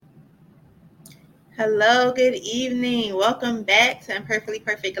Hello, good evening. Welcome back to Imperfectly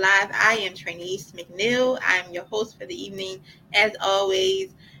Perfect Live. I am Trinice McNeil. I'm your host for the evening. As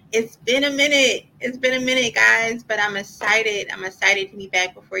always, it's been a minute. It's been a minute, guys, but I'm excited. I'm excited to be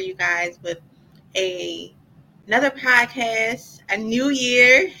back before you guys with a another podcast, a new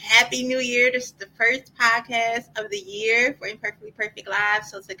year. Happy New Year. This is the first podcast of the year for Imperfectly Perfect Live.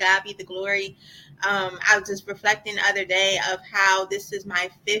 So to God be the glory. I was just reflecting the other day of how this is my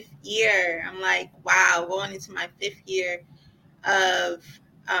fifth year. I'm like, wow, going into my fifth year of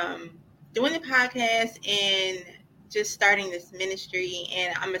doing the podcast and just starting this ministry.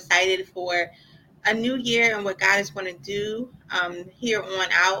 And I'm excited for a new year and what God is going to do here on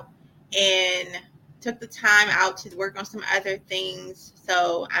out. And took the time out to work on some other things.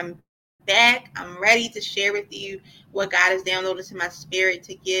 So I'm back. I'm ready to share with you what God has downloaded to my spirit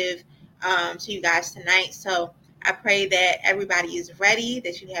to give to you guys tonight. So I pray that everybody is ready,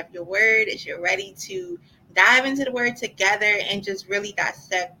 that you have your word, that you're ready to dive into the word together and just really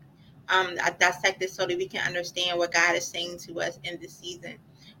dissect it so that we can understand what God is saying to us in this season.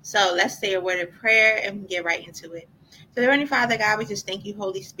 So let's say a word of prayer and get right into it. So, Heavenly Father, God, we just thank you,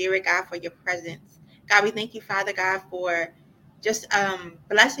 Holy Spirit, God, for your presence. God, we thank you, Father God, for just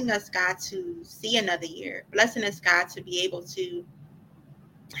blessing us, God, to see another year. Blessing us, God, to be able to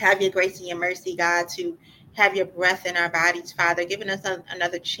have your grace and your mercy, God, to have your breath in our bodies, Father, giving us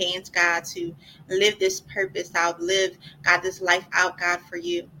another chance, God, to live this purpose out, live, God, this life out, God, for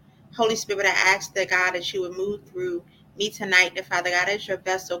you. Holy Spirit, I ask that, God, that you would move through me tonight, that, Father God, as your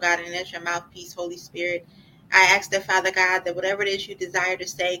vessel, God, and as your mouthpiece, Holy Spirit. I ask that, Father God, that whatever it is you desire to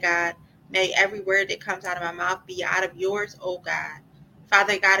say, God, may every word that comes out of my mouth be out of yours, oh God.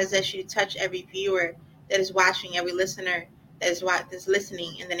 Father God, I ask you to touch every viewer that is watching, every listener that's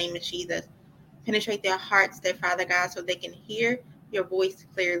listening in the name of Jesus. Penetrate their hearts, their Father God, so they can hear your voice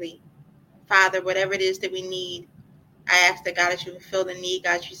clearly. Father, whatever it is that we need, I ask that, God, that you fulfill the need.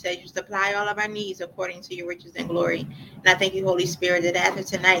 God, you said you supply all of our needs according to your riches and glory. And I thank you, Holy Spirit, that after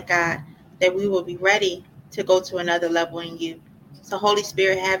tonight, God, that we will be ready to go to another level in you. So, Holy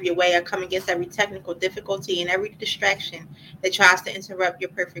Spirit, have your way. I come against every technical difficulty and every distraction that tries to interrupt your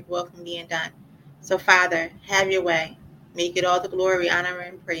perfect will from being done. So, Father, have your way. Make it all the glory, honor,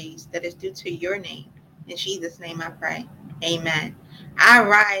 and praise that is due to your name. In Jesus' name I pray. Amen. All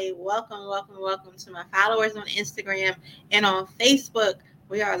right. Welcome to my followers on Instagram and on Facebook.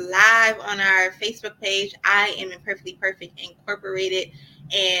 We are live on our Facebook page. I am Imperfectly Perfect Incorporated.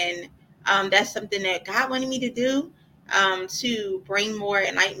 And that's something that God wanted me to do to bring more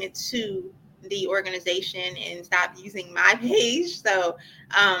enlightenment to the organization and stop using my page. So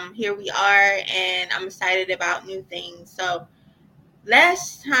here we are, and I'm excited about new things. So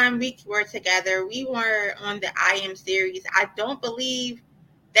last time we were together, we were on the I Am series. I don't believe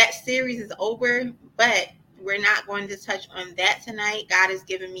that series is over, but we're not going to touch on that tonight. God has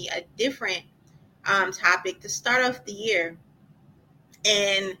given me a different topic to start off the year,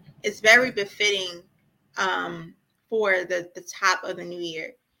 and it's very befitting um, for the top of the new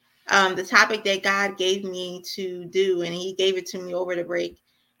year. The topic that God gave me to do, and He gave it to me over the break,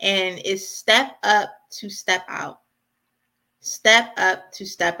 and is step up to step out. Step up to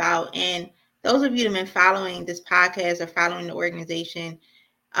step out. And those of you that have been following this podcast or following the organization,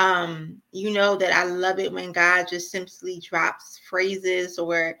 you know that I love it when God just simply drops phrases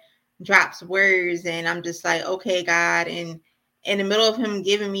or drops words, and I'm just like, okay, God. And in the middle of Him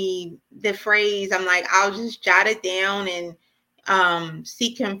giving me the phrase, I'm like, I'll just jot it down and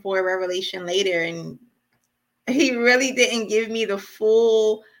seek Him for a revelation later. And He really didn't give me the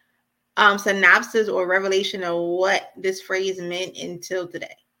full synopsis or revelation of what this phrase meant until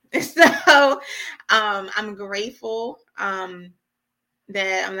today. So I'm grateful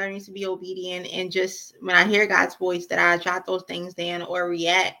that I'm learning to be obedient, and just when I hear God's voice that I jot those things down or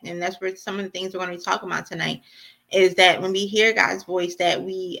react. And that's where some of the things we're going to be talking about tonight is that when we hear God's voice, that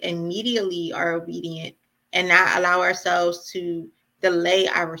we immediately are obedient and not allow ourselves to delay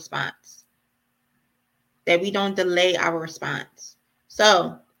our response, that we don't delay our response.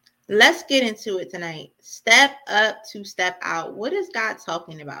 So let's get into it tonight. Step up to step out. What is God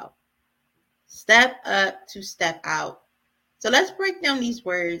talking about? Step up to step out. So let's break down these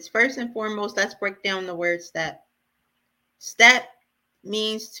words. First and foremost, let's break down the word step. Step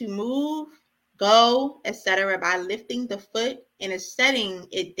means to move, go, etc. by lifting the foot and setting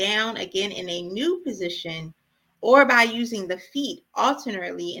it down again in a new position, or by using the feet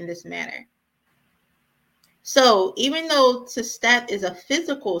alternately in this manner. So even though to step is a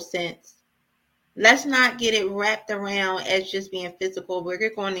physical sense, let's not get it wrapped around as just being physical. We're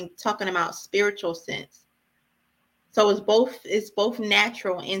going to talking about spiritual sense. So it's both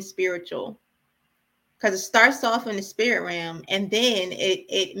natural and spiritual. because it starts off in the spirit realm and then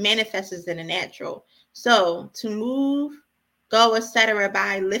it manifests in the natural. So to move, go, etc.,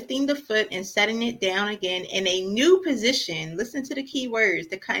 by lifting the foot and setting it down again in a new position. Listen to the key words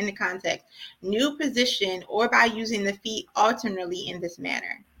in the context. New position, or by using the feet alternately in this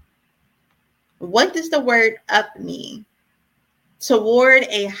manner. What does the word up mean? Toward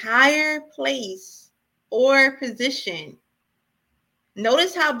a higher place or position.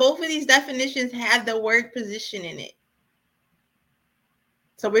 Notice how both of these definitions have the word position in it.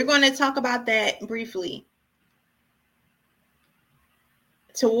 So we're going to talk about that briefly.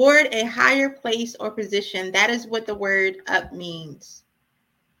 Toward a higher place or position. That is what the word up means.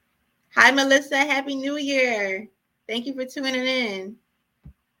 Hi, Melissa. Happy New Year. Thank you for tuning in.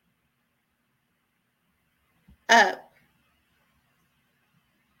 Up.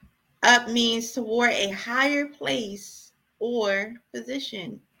 Up means toward a higher place or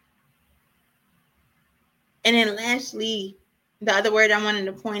position. And then lastly, the other word I wanted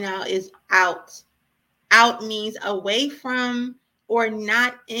to point out is out. Out means away from or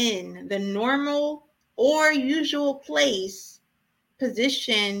not in the normal or usual place,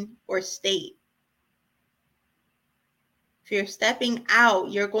 position, or state. If you're stepping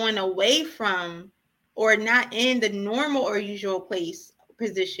out, you're going away from or not in the normal or usual place,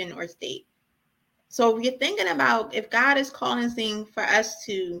 position, or state. So if you're thinking about if God is calling things for us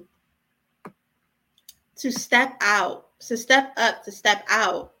to step out, to step up, to step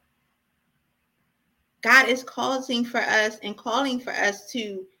out, God is calling for us and calling for us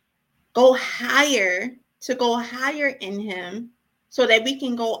to go higher in Him, so that we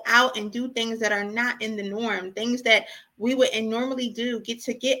can go out and do things that are not in the norm, things that we wouldn't normally do,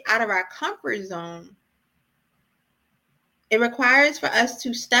 get out of our comfort zone. It requires for us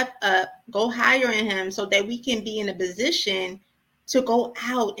to step up, go higher in Him, so that we can be in a position to go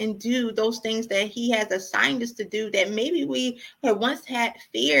out and do those things that He has assigned us to do, that maybe we had once had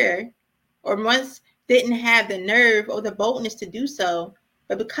fear or once didn't have the nerve or the boldness to do so.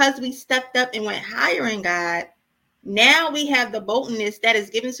 But because we stepped up and went higher in God, now we have the boldness that is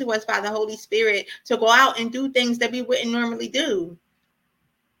given to us by the Holy Spirit to go out and do things that we wouldn't normally do.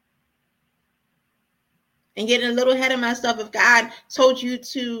 And getting a little ahead of myself, if God told you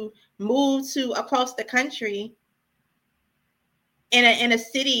to move to across the country in a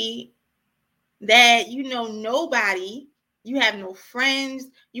city that you know nobody, you have no friends,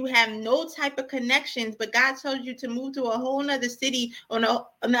 you have no type of connections, but God told you to move to a whole nother city on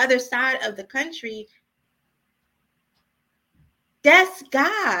the other side of the country, that's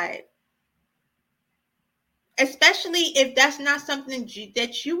God. Especially if that's not something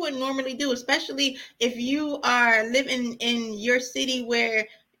that you would normally do, especially if you are living in your city where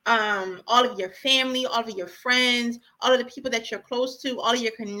all of your family, all of your friends, all of the people that you're close to, all of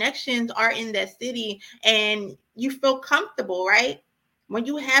your connections are in that city, and you feel comfortable, right? When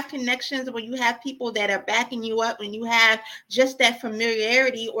you have connections, when you have people that are backing you up, when you have just that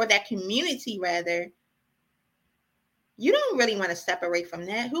familiarity or that community rather, you don't really want to separate from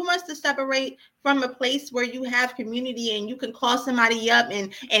that. Who wants to separate from a place where you have community and you can call somebody up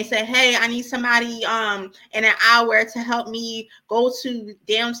and say, hey, I need somebody in an hour to help me go to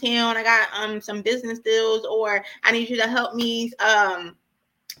downtown. I got some business deals, or I need you to help me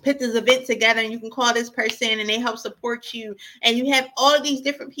put this event together, and you can call this person and they help support you. And you have all of these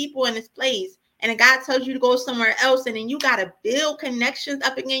different people in this place. And then God tells you to go somewhere else, and then you got to build connections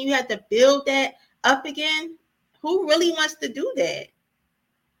up again. You have to build that up again. Who really wants to do that?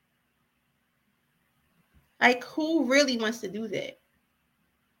 Like, who really wants to do that?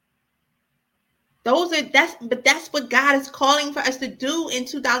 That's what God is calling for us to do in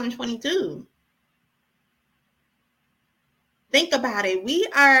 2022. Think about it. We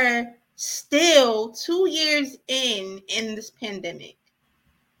are still 2 years in this pandemic.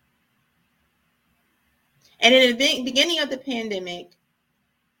 And in the beginning of the pandemic,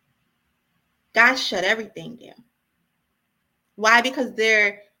 God shut everything down. Why? Because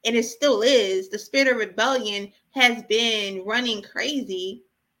and it still is, the spirit of rebellion has been running crazy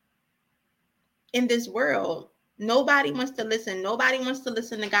in this world. Nobody wants to listen. Nobody wants to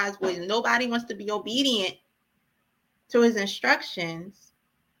listen to God's voice. Nobody wants to be obedient to His instructions.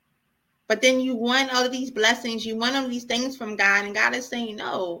 But then you want all of these blessings. You want all of these things from God. And God is saying,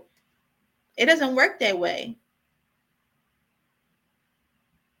 no, it doesn't work that way.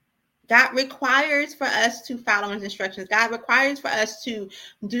 God requires for us to follow His instructions. God requires for us to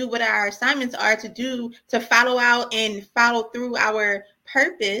do what our assignments are to do, to follow out and follow through our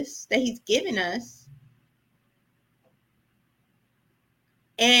purpose that He's given us.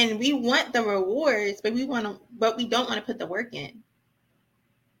 And we want the rewards, but we don't want to put the work in.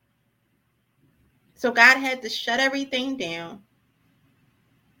 So God had to shut everything down,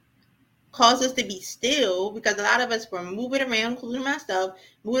 cause us to be still, because a lot of us were moving around, including myself,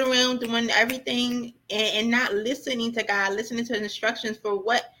 moving around doing everything and not listening to God, listening to instructions for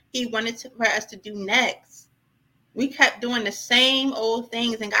what he wanted for us to do next. We kept doing the same old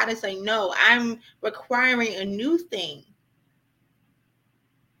things, and God is like, no, I'm requiring a new thing.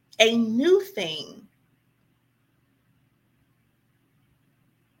 A new thing.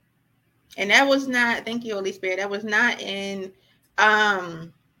 And that was not, thank you, Holy Spirit, that was not in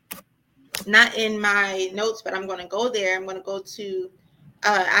my notes, but I'm going to go there. I'm going to go to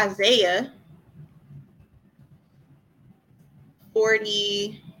Isaiah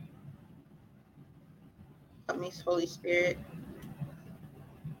 40. Help me, Holy Spirit.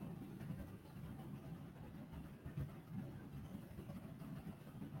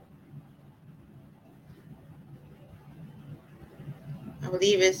 I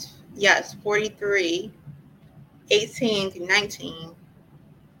believe it's, yes, 43, 18 through 19.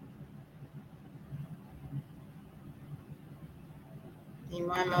 In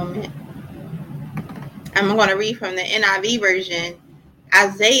one moment. I'm going to read from the NIV version.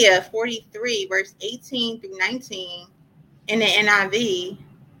 Isaiah 43, verse 18 through 19. In the NIV,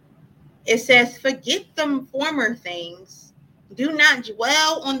 it says, forget the former things. Do not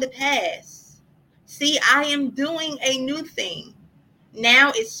dwell on the past. See, I am doing a new thing.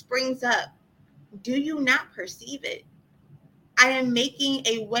 Now it springs up. Do you not perceive it? I am making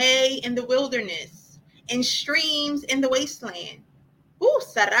a way in the wilderness and streams in the wasteland. Ooh,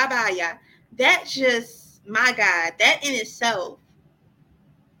 Sarabaya. That just, my God, that in itself,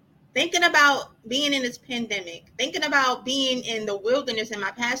 thinking about being in this pandemic, thinking about being in the wilderness, and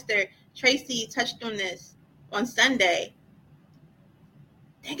my pastor, Tracy, touched on this on Sunday,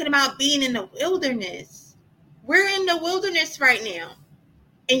 thinking about being in the wilderness. We're in the wilderness right now.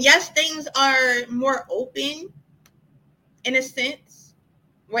 And yes, things are more open in a sense.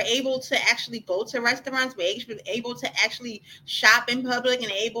 We're able to actually go to restaurants. We're able to actually shop in public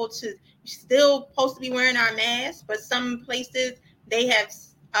and able to still supposed to be wearing our masks. But some places they have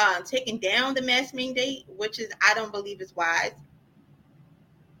taken down the mask mandate, which is, I don't believe is wise.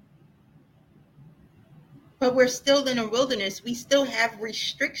 But we're still in a wilderness. We still have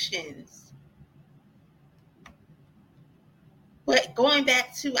restrictions. But going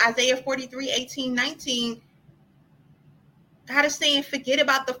back to Isaiah 43, 18, 19, God is saying, forget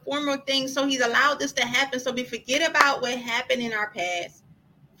about the former things. So he's allowed this to happen. So we forget about what happened in our past.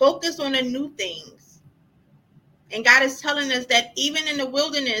 Focus on the new things. And God is telling us that even in the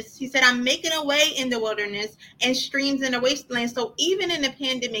wilderness, he said, I'm making a way in the wilderness and streams in the wasteland. So even in the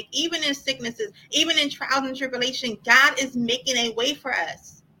pandemic, even in sicknesses, even in trials and tribulation, God is making a way for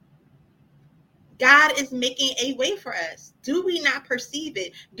us. God is making a way for us. Do we not perceive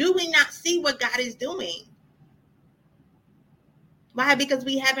it? Do we not see what God is doing? Why? Because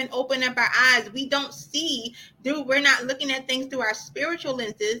we haven't opened up our eyes. We don't see we're not looking at things through our spiritual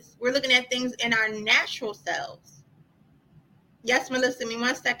lenses. We're looking at things in our natural selves. Yes, Melissa, give me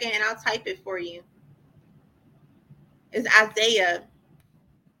 1 second and I'll type it for you. It's Isaiah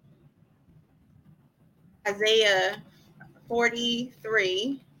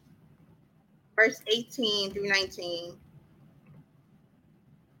 43, verse 18 through 19.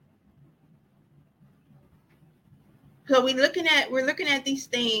 So we're looking at these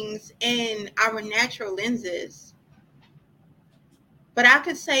things in our natural lenses. But I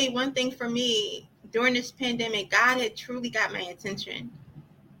could say one thing for me, during this pandemic, God had truly got my attention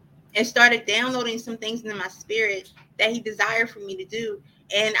and started downloading some things into my spirit that he desired for me to do.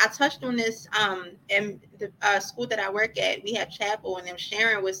 And I touched on this in the school that I work at. We have chapel, and I'm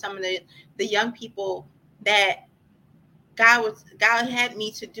sharing with some of the young people that God had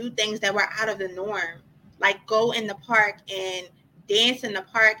me to do things that were out of the norm, like go in the park and dance in the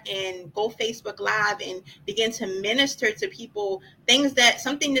park and go Facebook Live and begin to minister to people,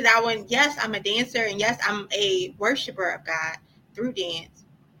 something that I would, yes, I'm a dancer, and yes, I'm a worshiper of God through dance.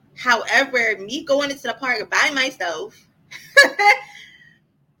 However, me going into the park by myself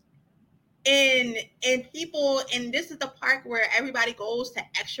and people, and this is the park where everybody goes to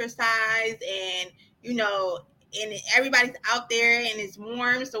exercise, and and everybody's out there and it's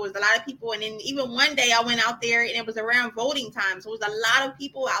warm, so it was a lot of people. And then even one day I went out there and it was around voting time, so it was a lot of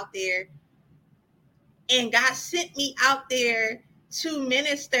people out there, and God sent me out there to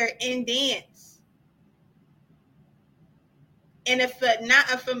minister and dance. And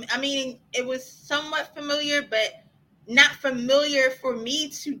it was somewhat familiar, but not familiar for me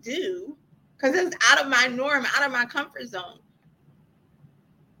to do, because it was out of my norm, out of my comfort zone.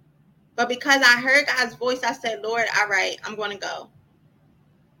 But because I heard God's voice, I said, Lord, all right, I'm going to go.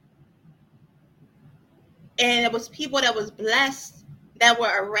 And it was people that was blessed that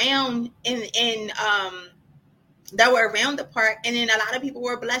were around that were around the park, and then a lot of people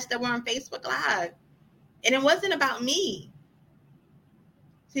were blessed that were on Facebook Live. And it wasn't about me.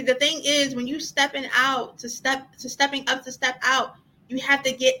 See, the thing is, when you stepping out to stepping up to step out, you have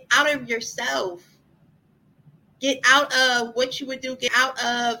to get out of yourself. Get out of what you would do. Get out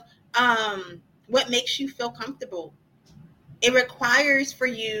of what makes you feel comfortable. It requires for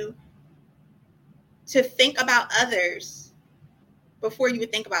you to think about others before you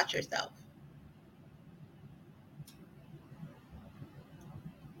would think about yourself.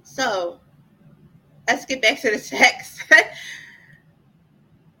 So let's get back to the text.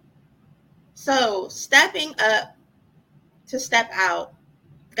 So stepping up to step out,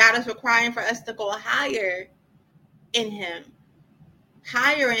 God is requiring for us to go higher in Him,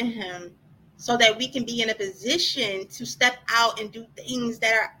 so that we can be in a position to step out and do things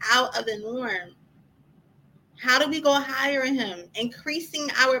that are out of the norm. How do we go higher in Him? Increasing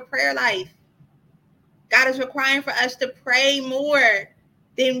our prayer life. God is requiring for us to pray more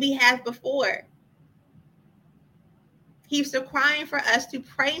than we have before. He's requiring for us to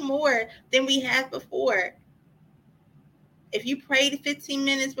pray more than we have before. If you prayed 15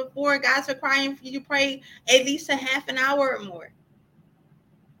 minutes before, God's requiring for you to pray at least a half an hour or more.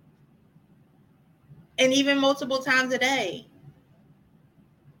 And even multiple times a day.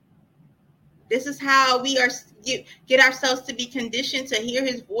 This is how we get ourselves to be conditioned to hear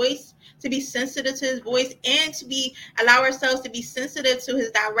His voice, to be sensitive to His voice, and to allow ourselves to be sensitive to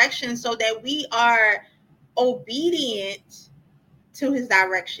His direction, so that we are obedient to His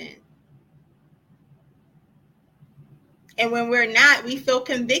direction. And when we're not, we feel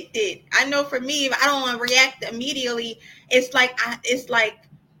convicted. I know for me, if I don't react immediately, it's like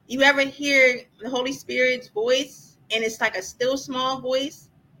you ever hear the Holy Spirit's voice and it's like a still small voice.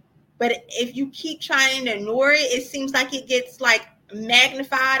 But if you keep trying to ignore it, it seems like it gets like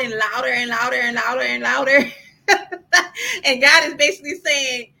magnified and louder and louder and louder and louder. And God is basically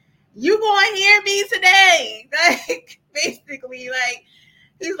saying, you going to hear me today. Like, basically, like,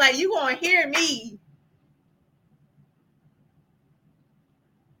 He's like, you going to hear me.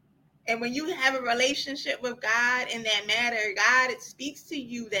 And when you have a relationship with God in that matter, God, it speaks to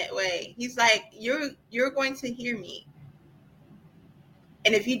you that way. He's like, you're going to hear me.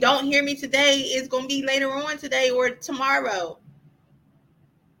 And if you don't hear me today, it's going to be later on today or tomorrow.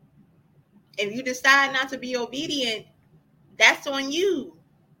 If you decide not to be obedient, that's on you.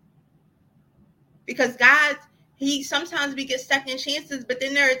 Because God, sometimes we get second chances, but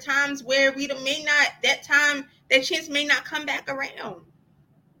then there are times where that chance may not come back around.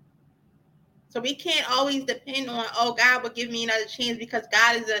 So we can't always depend on, God will give me another chance, because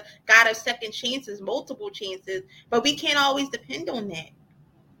God is a God of second chances, multiple chances. But we can't always depend on that.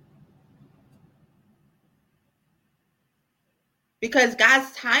 Because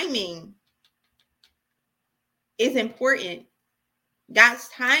God's timing is important. God's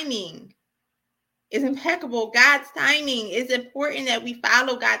timing is impeccable. God's timing is important, that we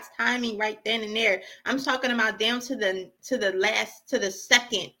follow God's timing right then and there. I'm talking about down to the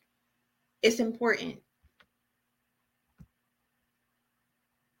second. It's important.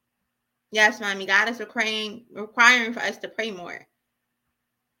 Yes, mommy, God is requiring for us to pray more.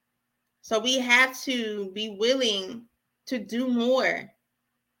 So we have to be willing to do more.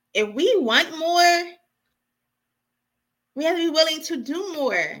 If we want more, we have to be willing to do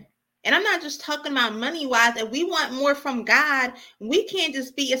more. And I'm not just talking about money-wise. If we want more from God, we can't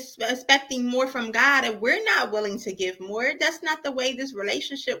just be expecting more from God if we're not willing to give more. That's not the way this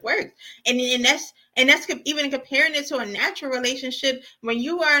relationship works. And that's even comparing it to a natural relationship. When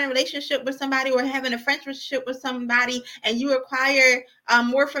you are in a relationship with somebody or having a friendship with somebody, and you require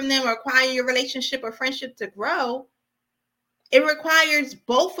more from them, or require your relationship or friendship to grow, it requires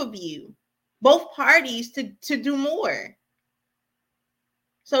both of you, both parties, to do more.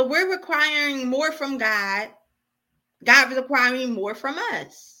 So we're requiring more from God. God is requiring more from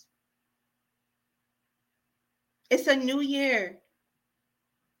us. It's a new year.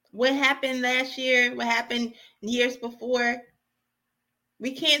 What happened last year? What happened years before?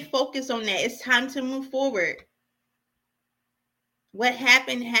 We can't focus on that. It's time to move forward. What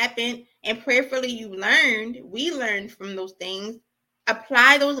happened, and prayerfully we learned from those things.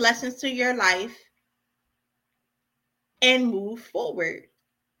 Apply those lessons to your life and move forward.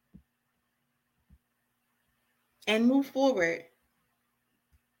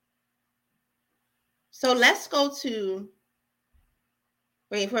 So let's go to,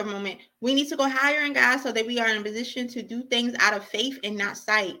 wait for a moment. We need to go higher in God so that we are in a position to do things out of faith and not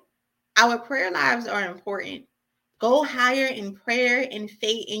sight. Our prayer lives are important. Go higher in prayer and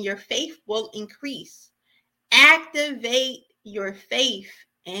faith, and your faith will increase. Activate your faith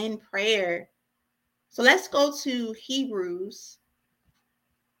in prayer. So let's go to Hebrews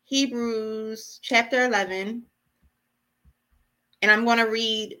chapter 11. And I'm going to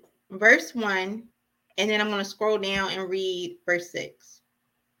read verse 1. And then I'm going to scroll down and read verse 6.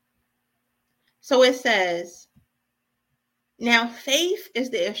 So it says, now faith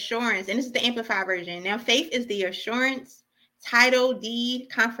is the assurance, and this is the Amplified version. Now faith is the assurance, title, deed,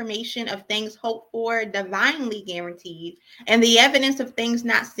 confirmation of things hoped for, divinely guaranteed, and the evidence of things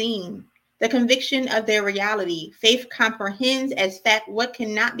not seen, the conviction of their reality. Faith comprehends as fact what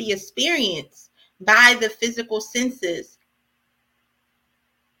cannot be experienced by the physical senses.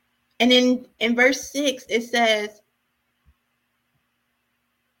 And in verse 6, it says,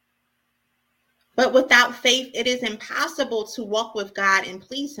 but without faith, it is impossible to walk with God and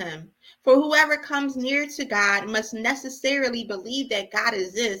please him. For whoever comes near to God must necessarily believe that God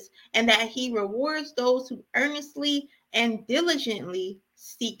exists and that he rewards those who earnestly and diligently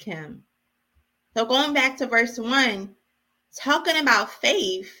seek him. So going back to verse 1, talking about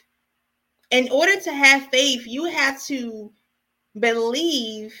faith, in order to have faith, you have to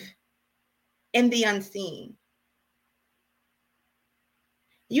believe in the unseen.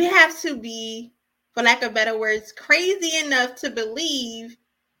 You have to be, for lack of better words, crazy enough to believe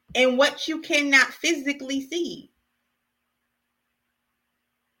in what you cannot physically see.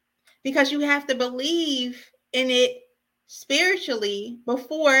 Because you have to believe in it spiritually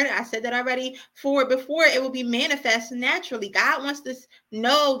before, I said that already, before it will be manifest naturally. God wants to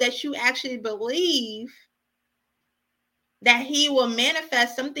know that you actually believe that he will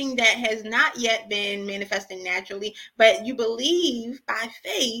manifest something that has not yet been manifesting naturally, but you believe by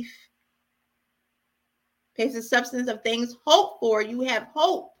faith. Faith is the substance of things hoped for. You have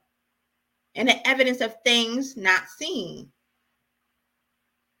hope and the evidence of things not seen.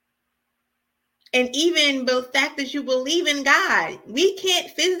 And even the fact that you believe in God, we can't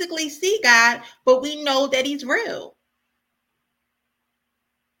physically see God, but we know that he's real.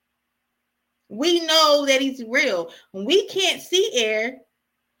 We know that he's real. We can't see air,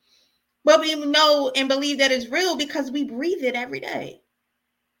 but we know and believe that it's real because we breathe it every day.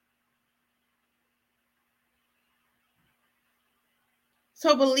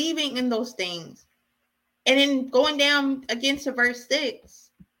 So believing in those things. And then going down again to verse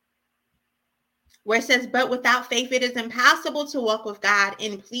 6, where it says, but without faith, it is impossible to walk with God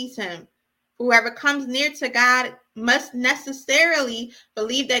and please him. Whoever comes near to God must necessarily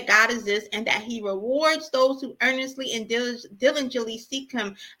believe that God exists and that he rewards those who earnestly and diligently seek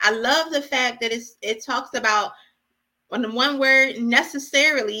him. I love the fact that it talks about, on the one word,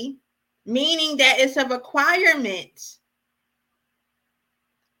 necessarily, meaning that it's a requirement.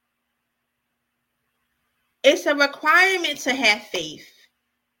 It's a requirement to have faith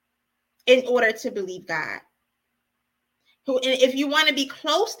in order to believe God. If you want to be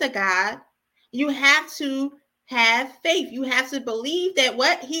close to God, you have to have faith. You have to believe that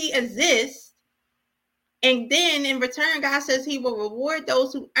what he exists. And then in return, God says he will reward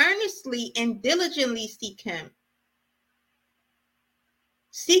those who earnestly and diligently seek him.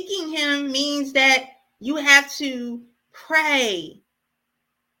 Seeking him means that you have to pray.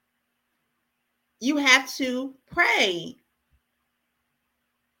 You have to pray.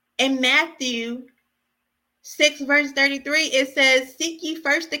 In Matthew 6 verse 33, it says, seek ye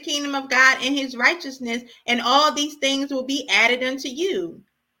first the kingdom of God and his righteousness, and all these things will be added unto you.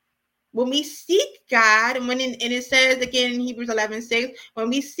 When we seek God, and it says again in Hebrews 11:6, when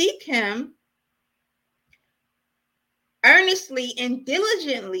we seek him earnestly and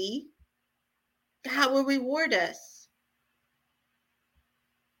diligently, God will reward us.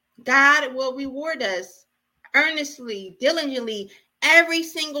 God will reward us earnestly, diligently, every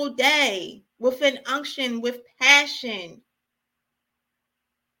single day, with an unction, with passion,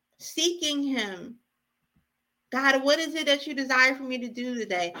 seeking him. God, what is it that you desire for me to do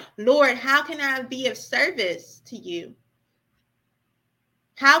today? Lord, how can I be of service to you?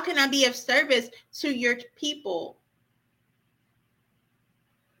 How can I be of service to your people?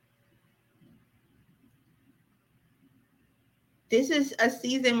 This is a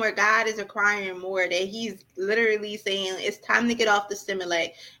season where God is acquiring more, that he's literally saying it's time to get off the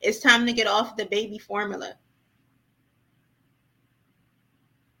Similac. It's time to get off the baby formula.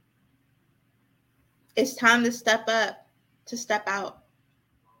 It's time to step up, to step out.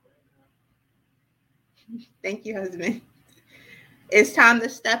 Thank you, husband. It's time to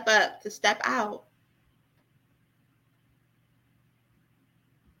step up, to step out.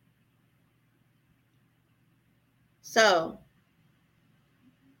 So,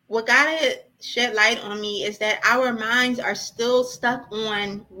 what God had shed light on me is that our minds are still stuck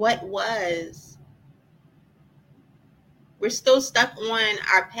on what was. We're still stuck on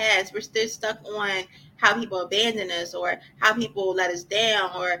our past. We're still stuck on how people abandon us, or how people let us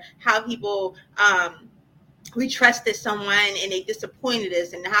down, or how people we trusted someone and they disappointed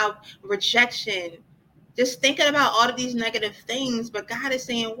us, and how rejection. Just thinking about all of these negative things, but God is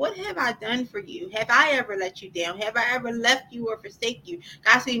saying, what have I done for you? Have I ever let you down? Have I ever left you or forsake you?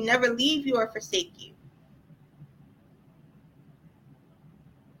 God said, never leave you or forsake you.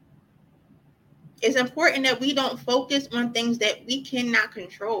 It's important that we don't focus on things that we cannot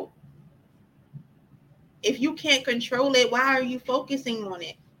control. If you can't control it, why are you focusing on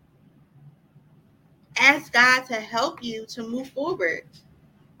it? Ask God to help you to move forward.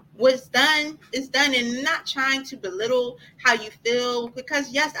 What's done is done, and not trying to belittle how you feel, because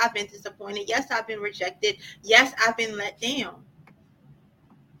yes, I've been disappointed. Yes, I've been rejected. Yes, I've been let down.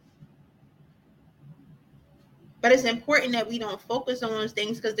 But it's important that we don't focus on those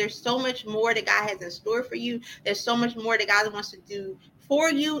things, because there's so much more that God has in store for you. There's so much more that God wants to do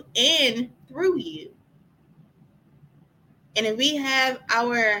for you and through you. And if we have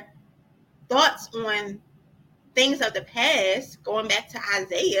our thoughts on things of the past, going back to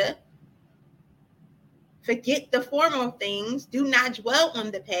Isaiah, forget the former things, do not dwell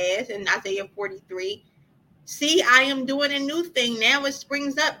on the past, in Isaiah 43. See, I am doing a new thing. Now it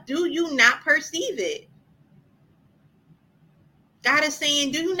springs up. Do you not perceive it? God is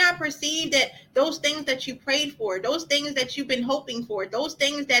saying, do you not perceive that those things that you prayed for, those things that you've been hoping for, those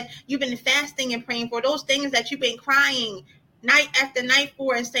things that you've been fasting and praying for, those things that you've been crying night after night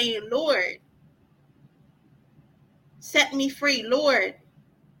for and saying, Lord, set me free. Lord,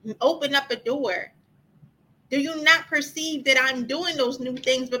 open up a door. Do you not perceive that I'm doing those new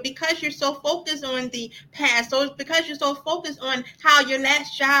things? But because you're so focused on the past, so it's because you're so focused on how your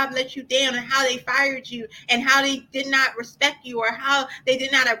last job let you down, and how they fired you, and how they did not respect you, or how they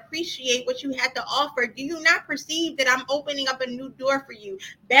did not appreciate what you had to offer, do you not perceive that I'm opening up a new door for you,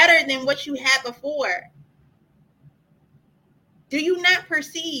 better than what you had before? Do you not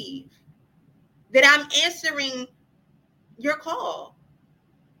perceive that I'm answering your call?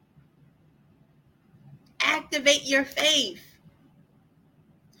 Activate your faith.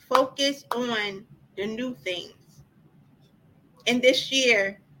 Focus on the new things. And this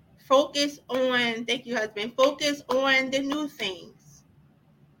year, focus on, thank you, husband, focus on the new things.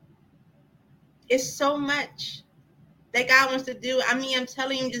 It's so much that God wants to do. I mean, I'm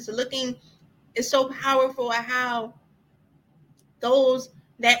telling you, just looking, it's so powerful at how those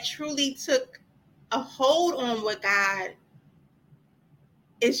that truly took a hold on what God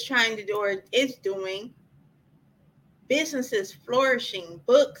is trying to do or is doing, businesses flourishing,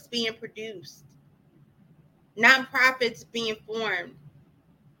 books being produced, nonprofits being formed,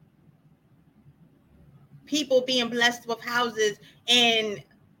 people being blessed with houses, and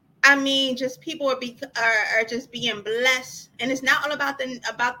I mean, just people are just being blessed, and it's not all about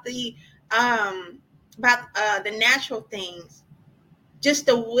the natural things, just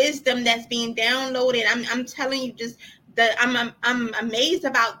the wisdom that's being downloaded. I'm telling you, just I'm amazed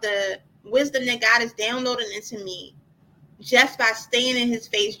about the wisdom that God is downloading into me, just by staying in His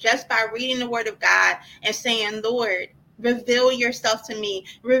face, just by reading the Word of God and saying, Lord, reveal yourself to me,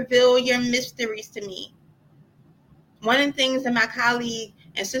 reveal your mysteries to me. One of the things that my colleague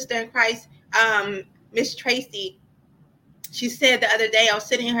and sister in Christ, Miss Tracy, she said the other day, I was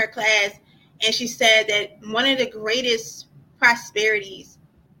sitting in her class, and she said that one of the greatest prosperities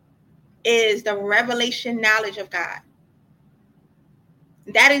is the revelation knowledge of God.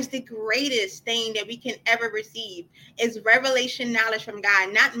 That is the greatest thing that we can ever receive, is revelation knowledge from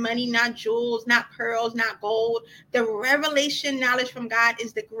God. Not money, not jewels, not pearls, not gold. The revelation knowledge from God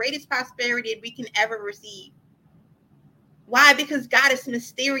is the greatest prosperity we can ever receive. Why? Because God is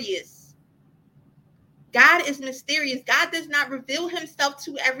mysterious. God is mysterious. God does not reveal Himself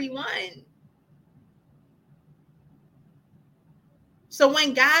to everyone. So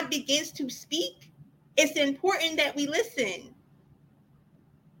when God begins to speak, it's important that we listen.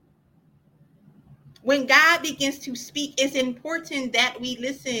 When God begins to speak, it's important that we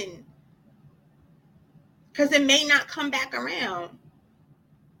listen, because it may not come back around.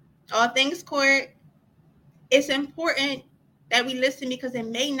 All things court, it's important that we listen, because it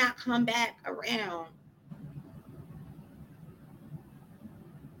may not come back around.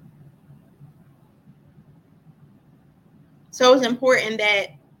 So it's important that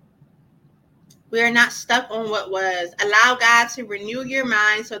we are not stuck on what was. Allow God to renew your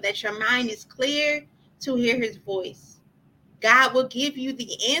mind so that your mind is clear to hear His voice. God will give you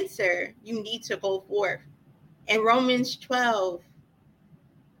the answer you need to go forth. In Romans 12,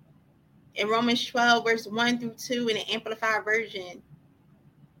 verse 1 through 2 in the Amplified Version,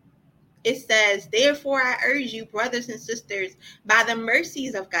 It says, therefore I urge you, brothers and sisters, by the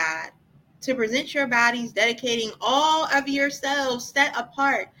mercies of God, to present your bodies, dedicating all of yourselves set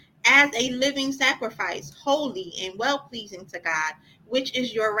apart as a living sacrifice, holy and well-pleasing to God, which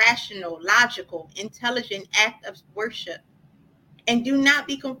is your rational, logical, intelligent act of worship. And do not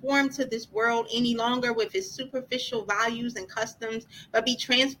be conformed to this world any longer with its superficial values and customs, but be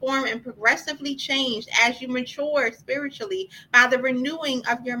transformed and progressively changed as you mature spiritually by the renewing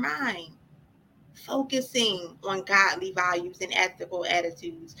of your mind, focusing on godly values and ethical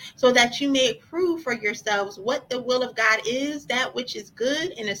attitudes, so that you may prove for yourselves what the will of God is, that which is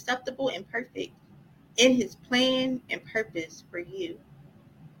good and acceptable and perfect in his plan and purpose for you.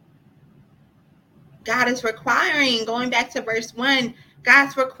 God is requiring, going back to verse 1,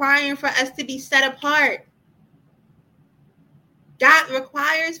 God's requiring for us to be set apart. God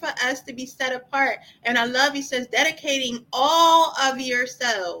requires for us to be set apart. And I love, he says, dedicating all of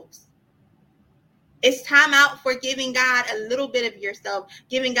yourselves. It's time out for giving God a little bit of yourself,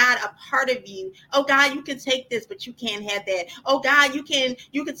 giving God a part of you. Oh God, you can take this, but you can't have that. Oh God, you can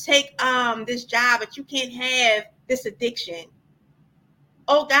take this job, but you can't have this addiction.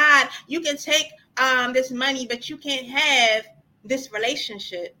 Oh God, you can take this money, but you can't have this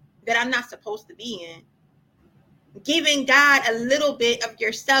relationship that I'm not supposed to be in. Giving God a little bit of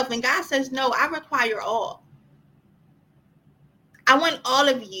yourself. And God says, no, I require all. I want all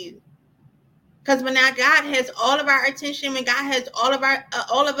of you. Because when our God has all of our attention, when God has all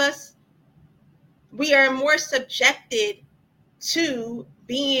of us, we are more subjected to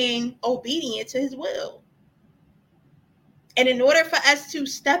being obedient to his will. And in order for us to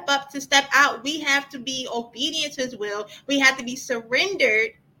step up, to step out, we have to be obedient to his will. We have to be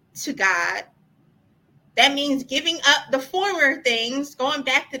surrendered to God. That means giving up the former things, going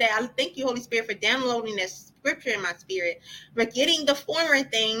back to that. I thank you, Holy Spirit, for downloading this scripture in my spirit. Forgetting the former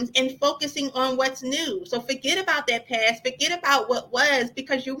things and focusing on what's new. So forget about that past. Forget about what was,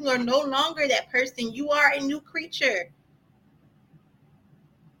 because you are no longer that person. You are a new creature.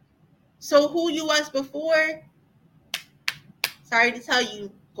 So who you was before, sorry to tell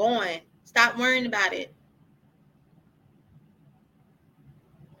you, gone. Stop worrying about it.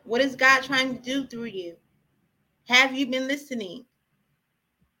 What is God trying to do through you? Have you been listening?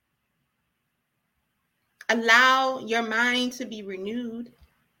 Allow your mind to be renewed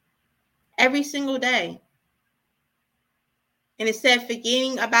every single day. And it said,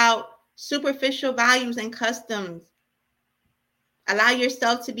 forgetting about superficial values and customs. Allow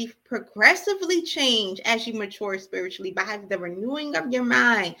yourself to be progressively changed as you mature spiritually by the renewing of your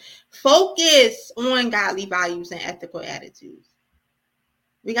mind. Focus on godly values and ethical attitudes.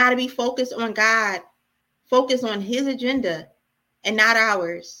 We got to be focused on God. Focus on his agenda and not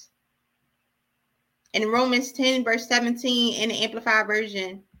ours. In Romans 10, verse 17, in the Amplified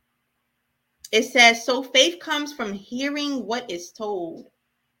Version, it says, so faith comes from hearing what is told,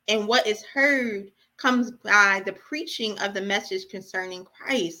 and what is heard comes by the preaching of the message concerning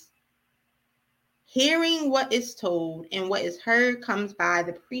Christ. Hearing what is told and what is heard comes by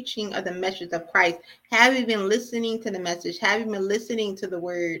the preaching of the message of Christ. Have you been listening to the message? Have you been listening to the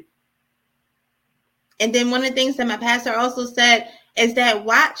word? And then one of the things that my pastor also said is that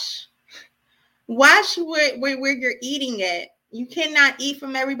watch where you're eating at. You cannot eat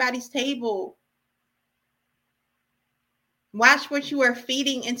from everybody's table. Watch what you are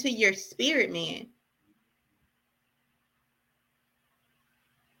feeding into your spirit, man.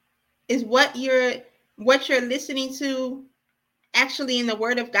 Is what you're listening to actually in the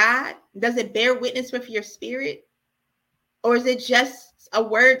word of God? Does it bear witness with your spirit? Or is it just a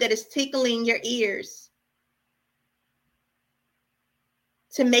word that is tickling your ears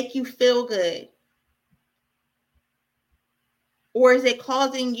to make you feel good? Or is it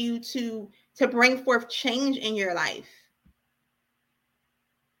causing you to bring forth change in your life?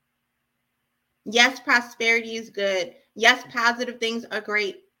 Yes, prosperity is good. Yes, positive things are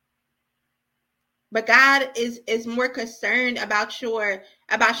great. But God is more concerned about your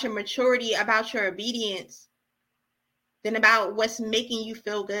maturity, about your obedience, than about what's making you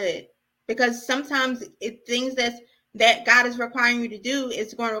feel good. Because sometimes things that God is requiring you to do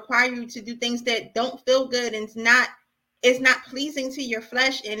is going to require you to do things that don't feel good, and it's not pleasing to your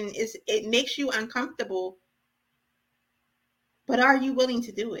flesh, and it makes you uncomfortable. But are you willing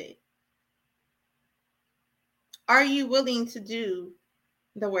to do it? Are you willing to do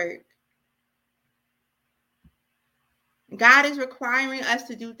the work? God is requiring us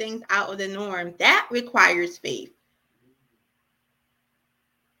to do things out of the norm. That requires faith.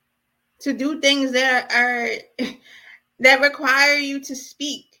 To do things that are that require you to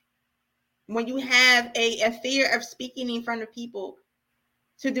speak when you have a fear of speaking in front of people.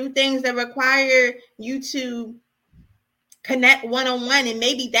 to do things that require you to connect one-on-one, and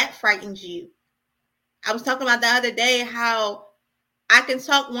maybe that frightens you. I was talking about the other day how I can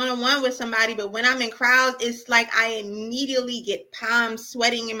talk one-on-one with somebody, but when I'm in crowds, it's like I immediately get palms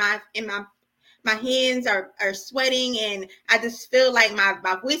sweating in my hands are sweating, and I just feel like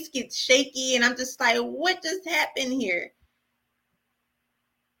my voice gets shaky, and I'm just like, what just happened here?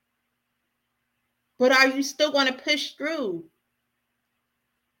 But are you still going to push through?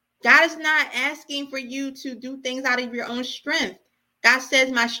 God is not asking for you to do things out of your own strength. God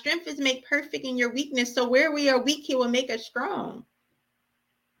says, my strength is made perfect in your weakness. So where we are weak, he will make us strong.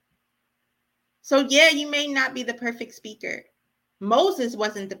 So yeah, you may not be the perfect speaker. Moses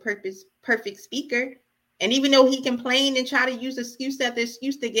wasn't the perfect speaker. And even though he complained and tried to use excuse after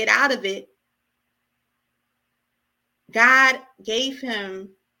excuse to get out of it, God gave him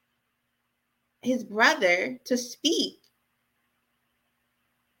his brother to speak.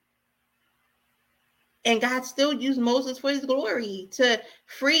 And God still used Moses for his glory to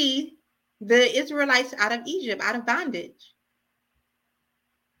free the Israelites out of Egypt, out of bondage.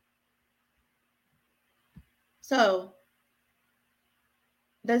 So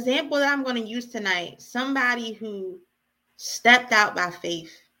the example that I'm going to use tonight, somebody who stepped out by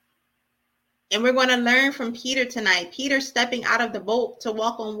faith. And we're going to learn from Peter tonight. Peter stepping out of the boat to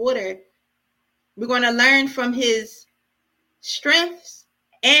walk on water. We're going to learn from his strengths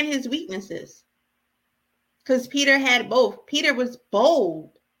and his weaknesses. Because Peter had both. Peter was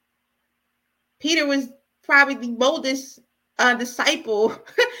bold. Peter was probably the boldest disciple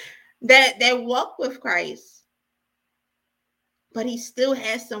that walked with Christ. But he still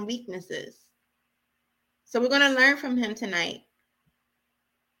has some weaknesses. So we're going to learn from him tonight.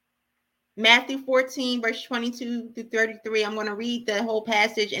 Matthew 14, verse 22 through 33. I'm going to read the whole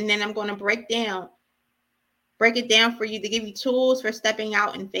passage, and then I'm going to break it down for you to give you tools for stepping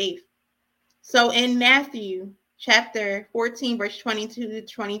out in faith. So in Matthew chapter 14, verse 22 to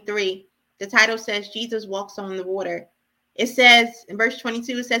 23, the title says, Jesus walks on the water. It says in verse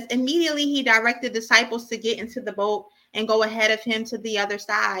 22, it says, immediately he directed disciples to get into the boat and go ahead of him to the other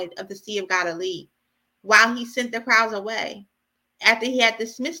side of the Sea of Galilee, while he sent the crowds away. After he had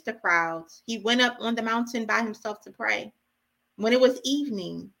dismissed the crowds, he went up on the mountain by himself to pray. When it was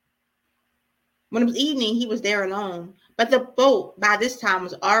evening, he was there alone. But the boat by this time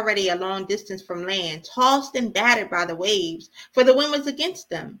was already a long distance from land, tossed and battered by the waves, for the wind was against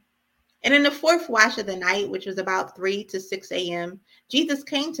them. And in the fourth watch of the night, which was about 3 to 6 a.m., Jesus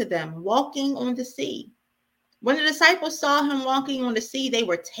came to them, walking on the sea. When the disciples saw him walking on the sea, they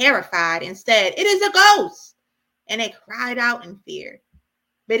were terrified and said, it is a ghost. And they cried out in fear.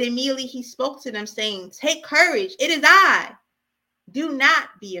 But immediately he spoke to them, saying, take courage, it is I. Do not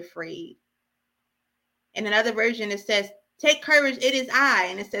be afraid. In another version, it says, take courage, it is I.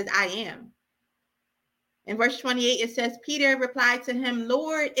 And it says, I am. In verse 28, it says, Peter replied to him,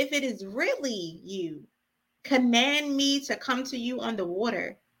 Lord, if it is really you, command me to come to you on the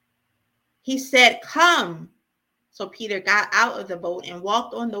water. He said, come. So Peter got out of the boat and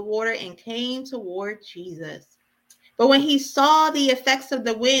walked on the water and came toward Jesus. But when he saw the effects of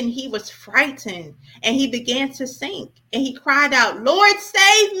the wind, he was frightened and he began to sink. And he cried out, Lord,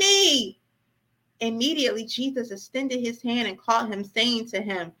 save me. Immediately, Jesus extended his hand and caught him, saying to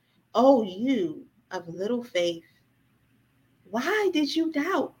him, oh, you of little faith, why did you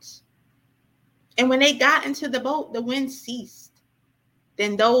doubt? And when they got into the boat, the wind ceased.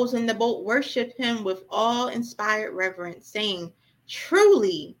 Then those in the boat worshiped him with awe-inspired reverence, saying,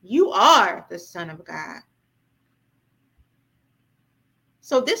 truly, you are the Son of God.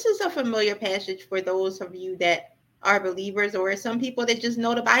 So this is a familiar passage for those of you that are believers, or some people that just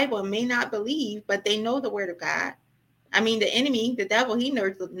know the Bible and may not believe, but they know the word of God. I mean, the enemy, the devil, he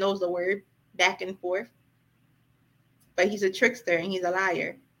knows the word back and forth, but he's a trickster and he's a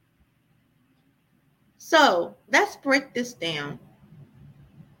liar. So let's break this down.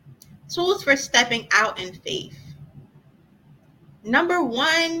 Tools for stepping out in faith. Number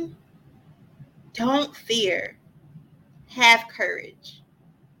one, don't fear. Have courage.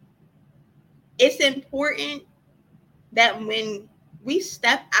 It's important that when we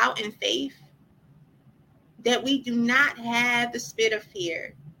step out in faith, that we do not have the spirit of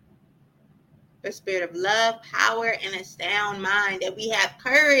fear, the spirit of love, power, and a sound mind, that we have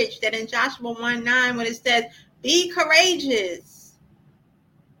courage, that in Joshua 1:9, when it says, be courageous,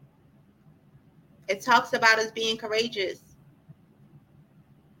 it talks about us being courageous.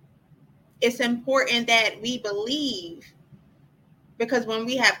 It's important that we believe, because when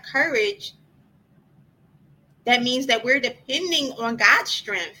we have courage, that means that we're depending on God's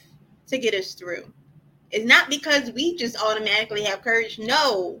strength to get us through. It's not because we just automatically have courage.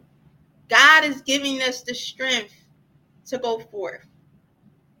 No, God is giving us the strength to go forth.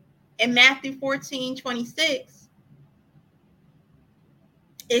 In Matthew 14:26,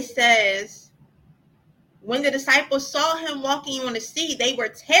 it says, when the disciples saw him walking on the sea, they were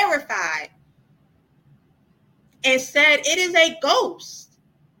terrified and said, "It is a ghost."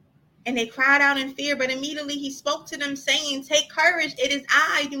 And they cried out in fear, but immediately he spoke to them, saying, "Take courage, it is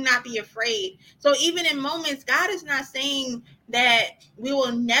I, do not be afraid." So even in moments, God is not saying that we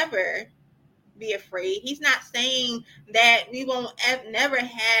will never be afraid. He's not saying that we won't never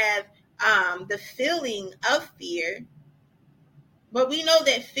have the feeling of fear, but we know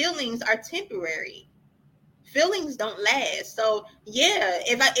that feelings are temporary. Feelings don't last. So yeah,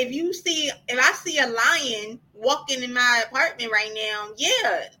 if I see a lion walking in my apartment right now,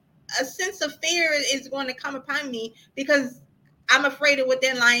 yeah, a sense of fear is going to come upon me because I'm afraid of what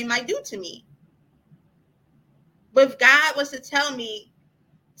that lion might do to me. But if God was to tell me,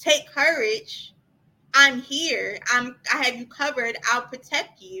 take courage, I'm here, I have you covered, I'll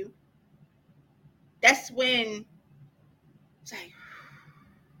protect you, that's when it's like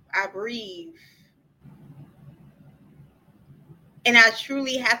I breathe. And I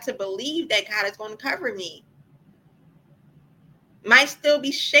truly have to believe that God is going to cover me. Might still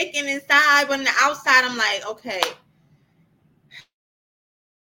be shaking inside, but on the outside, I'm like, okay,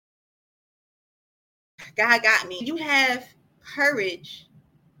 God got me. You have courage.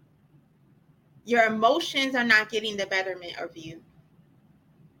 Your emotions are not getting the betterment of you.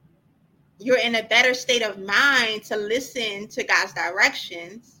 You're in a better state of mind to listen to God's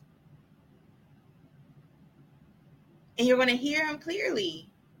directions. And you're going to hear him clearly.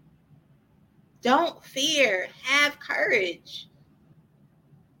 Don't fear. Have courage.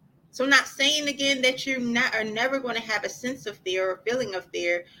 So I'm not saying again that you are never going to have a sense of fear or feeling of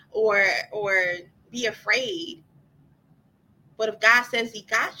fear or be afraid. But if God says he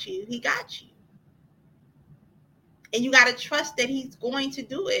got you, he got you. And you got to trust that he's going to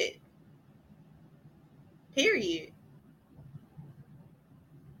do it. Period.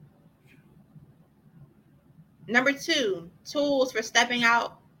 Number 2, tools for stepping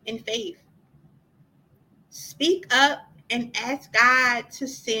out in faith. Speak up and ask God to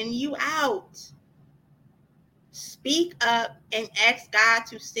send you out. Speak up and ask God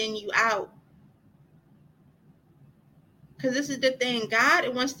to send you out. Because this is the thing,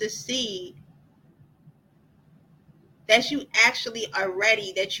 God wants to see that you actually are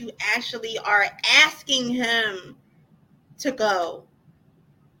ready, that you actually are asking him to go.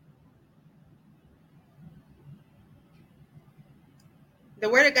 The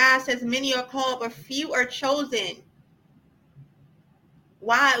word of God says many are called, but few are chosen.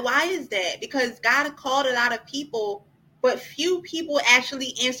 Why is that? Because God called a lot of people, but few people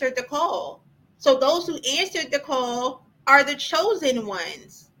actually answered the call. So those who answered the call are the chosen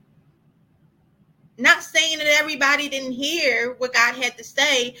ones. Not saying that everybody didn't hear what God had to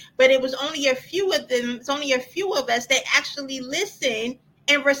say, but it was only a few of them. It's only a few of us that actually listen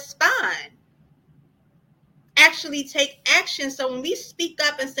and respond. Actually take action. So when we speak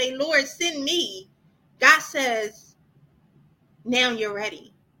up and say, "Lord, send me," God says, now you're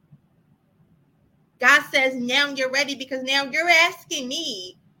ready. God says, now you're ready because now you're asking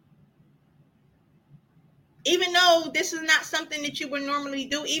me. Even though this is not something that you would normally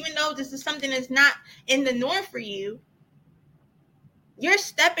do, even though this is something that's not in the norm for you, you're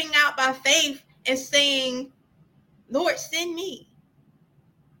stepping out by faith and saying, "Lord, send me."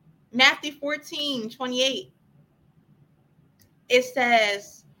 Matthew 14:28. It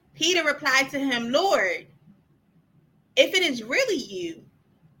says, Peter replied to him, "Lord, if it is really you,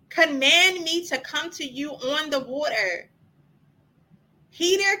 command me to come to you on the water."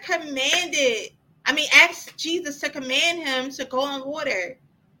 Peter asked Jesus to command him to go on water.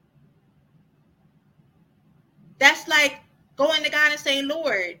 That's like going to God and saying,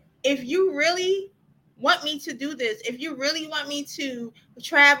 "Lord, if you really want me to do this, if you really want me to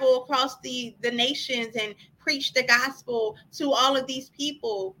travel across the nations and preach the gospel to all of these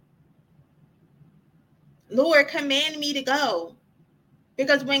people, Lord, command me to go."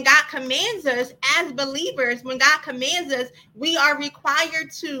 Because when God commands us as believers, when God commands us, we are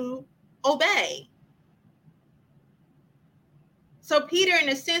required to obey. So Peter, in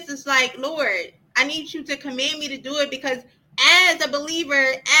a sense, is like, "Lord, I need you to command me to do it because as a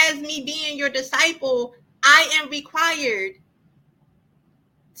believer, as me being your disciple, I am required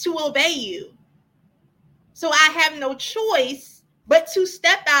to obey you. So I have no choice but to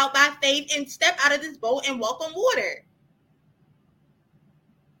step out by faith and step out of this boat and walk on water."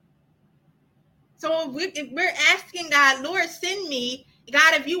 So if we're asking God, "Lord, send me,"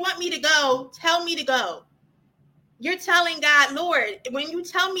 God, if you want me to go, tell me to go. You're telling God, Lord, when you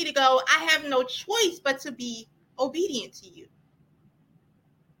tell me to go, I have no choice but to be obedient to you.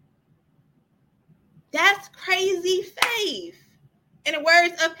 That's crazy faith. In the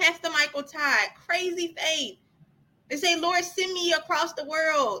words of Pastor Michael Todd, crazy faith. They say, Lord, send me across the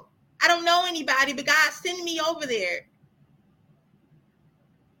world. I don't know anybody, but God, send me over there.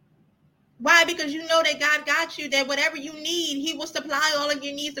 Why? Because you know that God got you, that whatever you need, he will supply all of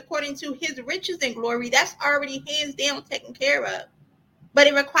your needs according to his riches and glory. That's already hands down taken care of. But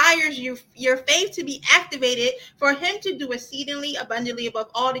it requires your faith to be activated for him to do exceedingly abundantly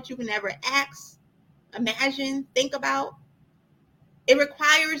above all that you can ever ask, imagine, think about. It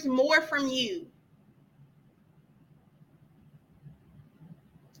requires more from you.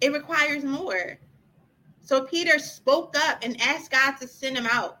 It requires more. So Peter spoke up and asked God to send him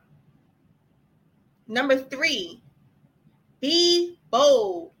out. Number 3, be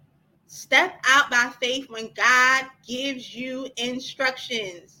bold. Step out by faith when God gives you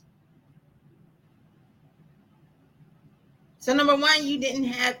instructions. So number 1, you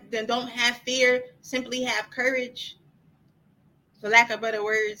don't have fear, simply have courage. For lack of better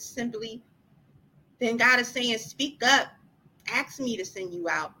words, simply. Then God is saying, speak up. Ask me to send you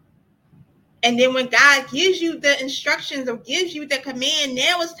out. And then when God gives you the instructions or gives you the command,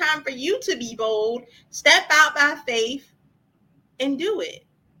 now it's time for you to be bold, step out by faith, and do it.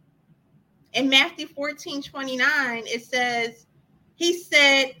 In Matthew 14:29, it says, he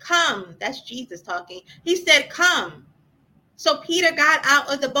said, come. That's Jesus talking. He said, come. So Peter got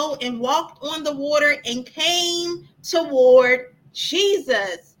out of the boat and walked on the water and came toward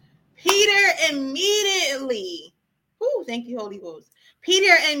Jesus. Peter immediately, thank you, Holy Ghost.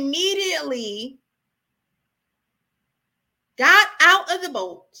 Peter immediately got out of the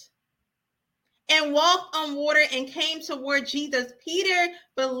boat and walked on water and came toward Jesus. Peter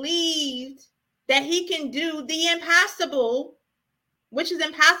believed that he can do the impossible, which is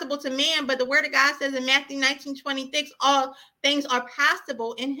impossible to man, but the word of God says in Matthew 19:26, all things are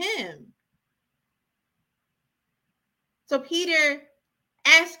possible in him. So Peter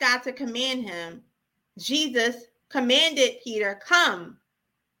asked God to command him. Jesus commanded Peter, come.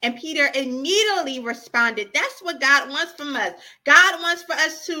 And Peter immediately responded. That's what God wants from us. God wants for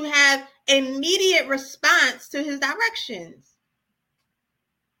us to have immediate response to his directions.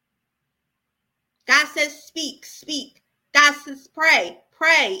 God says, speak, speak. God says, pray,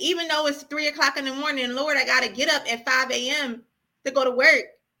 pray. Even though it's 3 o'clock in the morning, Lord, I got to get up at 5 a.m. to go to work.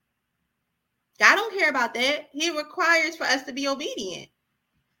 God don't care about that. He requires for us to be obedient.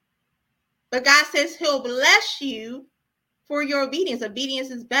 But God says he'll bless you for your obedience. Obedience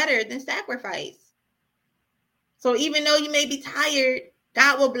is better than sacrifice. So even though you may be tired,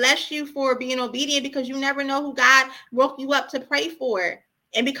 God will bless you for being obedient because you never know who God woke you up to pray for.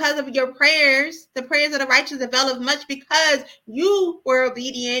 And because of your prayers, the prayers of the righteous availeth much because you were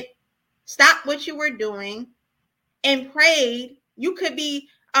obedient, stopped what you were doing, and prayed. You could be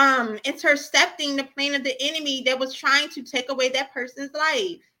intercepting the plan of the enemy that was trying to take away that person's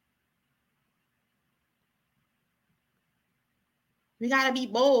life. We got to be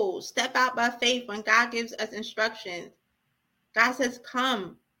bold. Step out by faith when God gives us instructions. God says,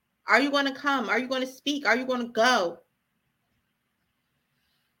 come. Are you going to come? Are you going to speak? Are you going to go?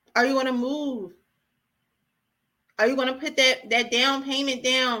 Are you going to move? Are you going to put that down payment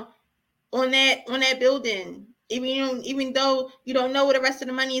down on that building? Even though you don't know where the rest of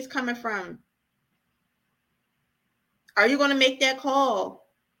the money is coming from. Are you going to make that call?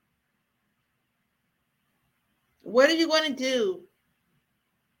 What are you going to do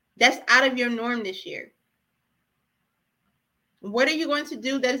that's out of your norm this year? What are you going to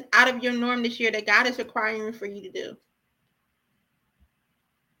do that is out of your norm this year that God is requiring for you to do?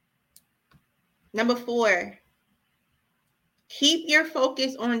 Number 4, keep your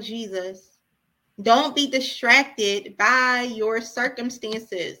focus on Jesus. Don't be distracted by your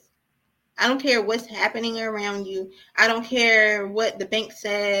circumstances. I don't care what's happening around you. I don't care what the bank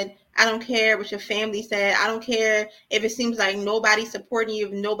said. I don't care what your family said. I don't care if it seems like nobody's supporting you,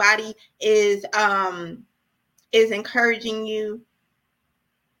 if nobody is encouraging you.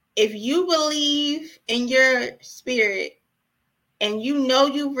 If you believe in your spirit and you know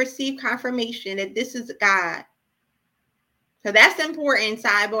you've received confirmation that this is God. So that's important,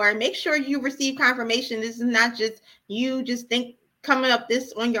 sidebar. Make sure you receive confirmation. This is not just you just think coming up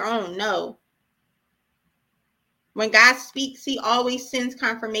this on your own. No. When God speaks, he always sends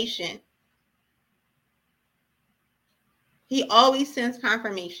confirmation. He always sends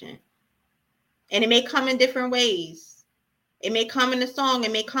confirmation. And it may come in different ways. It may come in a song.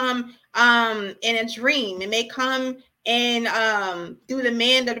 It may come in a dream. It may come and through the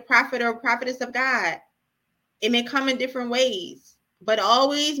man or the prophet or prophetess of God. It may come in different ways, but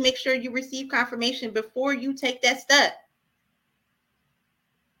always make sure you receive confirmation before you take that step.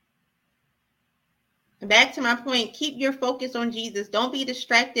 Back to my point, keep your focus on Jesus. Don't be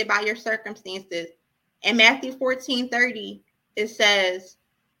distracted by your circumstances. In Matthew 14:30, it says,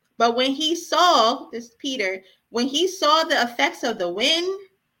 but when he saw, this is Peter, when he saw the effects of the wind,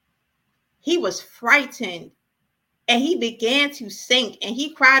 he was frightened and he began to sink and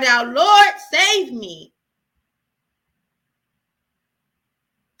he cried out, Lord, save me.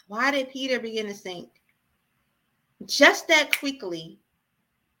 Why did Peter begin to sink? Just that quickly.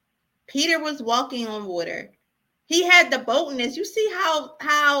 Peter was walking on water. He had the boldness. You see how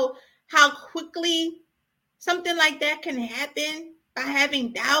quickly something like that can happen by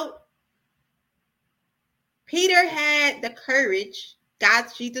having doubt? Peter had the courage.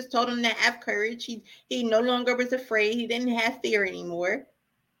 Jesus told him to have courage. He no longer was afraid. He didn't have fear anymore.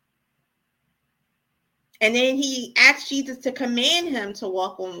 And then he asked Jesus to command him to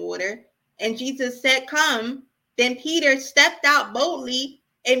walk on water. And Jesus said, come. Then Peter stepped out boldly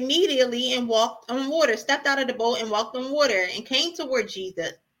immediately and walked on water, stepped out of the boat and walked on water and came toward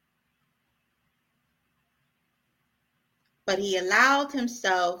Jesus. But he allowed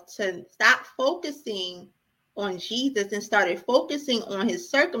himself to stop focusing on Jesus and started focusing on his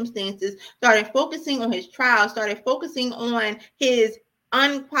circumstances, started focusing on his trials, started focusing on his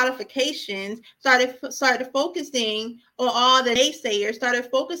unqualifications, started focusing on all the naysayers, started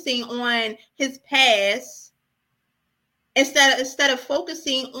focusing on his past instead of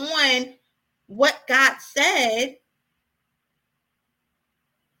focusing on what God said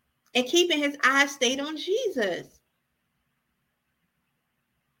and keeping his eyes stayed on Jesus.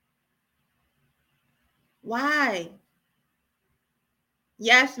 Why?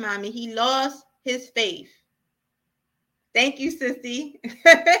 Yes, mommy, he lost his faith. Thank you, sissy.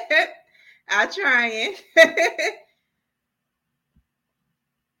 I'm trying.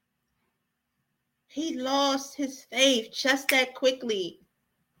 He lost his faith just that quickly.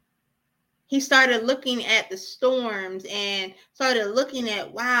 He started looking at the storms and started looking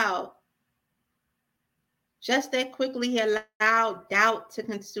at, wow. Just that quickly, he allowed doubt to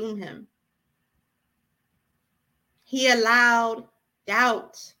consume him. He allowed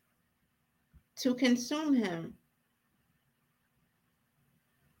doubt to consume him.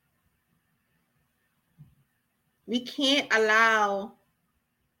 We can't allow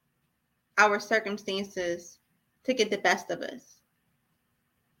our circumstances to get the best of us.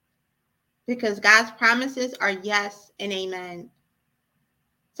 Because God's promises are yes and amen.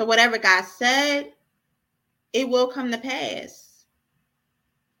 So whatever God said, it will come to pass.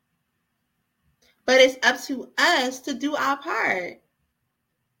 But it's up to us to do our part.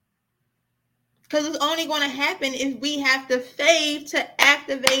 Because it's only going to happen if we have the faith to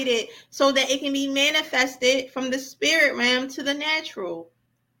activate it so that it can be manifested from the spirit realm to the natural.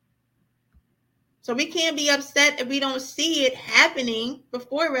 So we can't be upset if we don't see it happening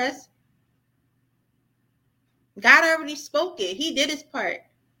before us. God already spoke it. He did his part.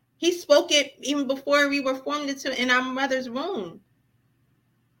 He spoke it even before we were formed in our mother's womb.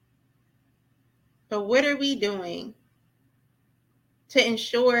 But what are we doing to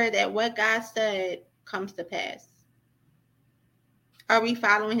ensure that what God said comes to pass? Are we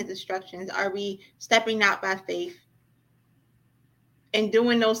following his instructions? Are we stepping out by faith and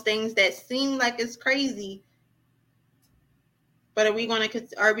doing those things that seem like it's crazy? But are we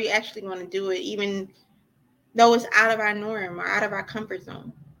actually going to do it even though it's out of our norm or out of our comfort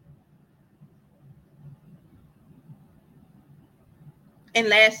zone? And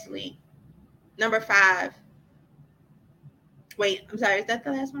lastly, number 5. Wait, I'm sorry. Is that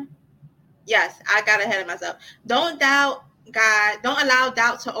the last one? Yes, I got ahead of myself. Don't doubt God. Don't allow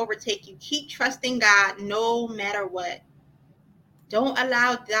doubt to overtake you. Keep trusting God no matter what. Don't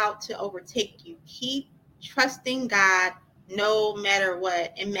allow doubt to overtake you. Keep trusting God no matter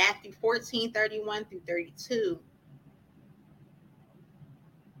what. In Matthew 14:31 through 32,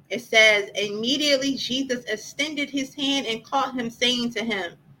 it says, immediately Jesus extended his hand and caught him, saying to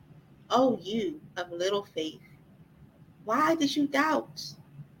him, "Oh, you of little faith, why did you doubt?"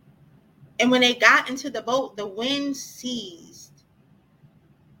 And when they got into the boat, the wind ceased.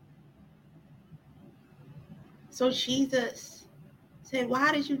 So Jesus said,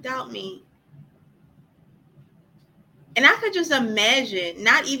 "Why did you doubt me?" And I could just imagine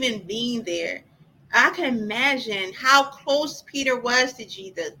not even being there. I can imagine how close Peter was to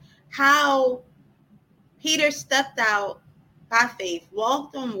Jesus, how Peter stepped out by faith,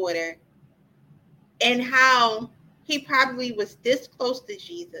 walked on water, and how he probably was this close to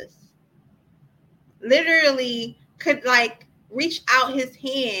Jesus. Literally could like reach out his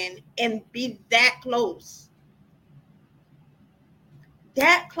hand and be that close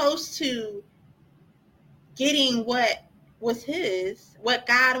to getting what was his, what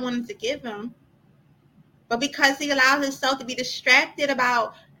God wanted to give him. But because he allowed himself to be distracted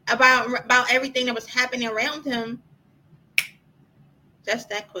about everything that was happening around him, just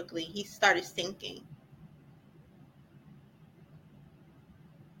that quickly he started sinking.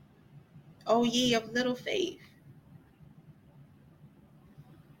 Oh, ye of little faith.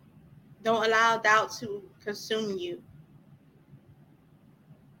 Don't allow doubt to consume you.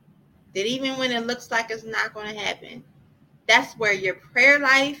 That even when it looks like it's not going to happen, that's where your prayer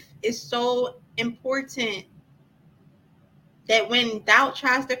life is so important. That when doubt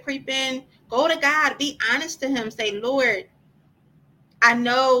tries to creep in, go to God, be honest to him. Say, Lord, I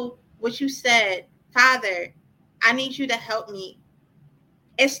know what you said. Father, I need you to help me.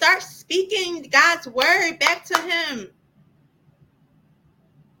 And start speaking God's word back to him.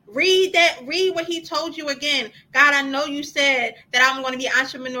 Read what he told you again. God, I know you said that I'm going to be an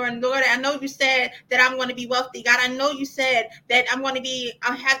entrepreneur. And Lord, I know you said that I'm going to be wealthy. God, I know you said that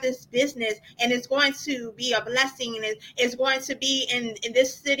I have this business and it's going to be a blessing and it's going to be in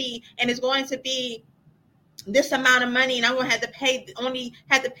this city and it's going to be this amount of money and I'm going to only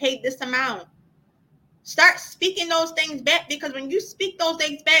have to pay this amount. Start speaking those things back, because when you speak those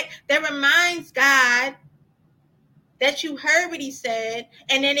things back, that reminds God that you heard what he said,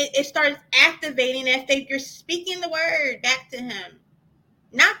 and then it starts activating that faith. You're speaking the word back to him.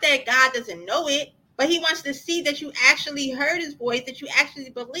 Not that God doesn't know it, but he wants to see that you actually heard his voice, that you actually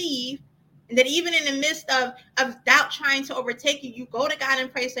believe, and that even in the midst of doubt trying to overtake you, you go to God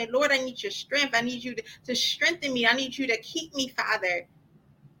and pray, say, Lord, I need your strength. I need you to strengthen me. I need you to keep me, Father.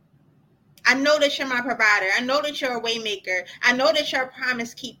 I know that you're my provider. I know that you're a way maker. I know that you're a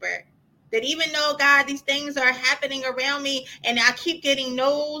promise keeper. That even though, God, these things are happening around me and I keep getting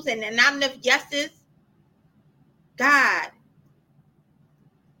no's and not enough yeses, God,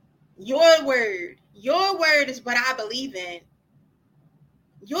 your word is what I believe in.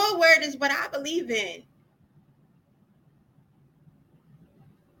 Your word is what I believe in.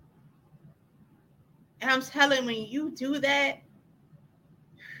 And I'm telling, when you do that,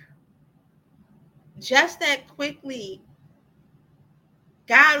 just that quickly,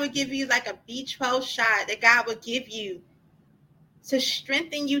 God will give you like a B12 shot that God will give you to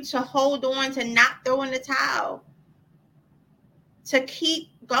strengthen you, to hold on, to not throw in the towel, to keep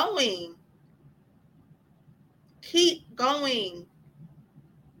going. Keep going.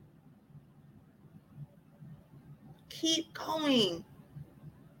 Keep going.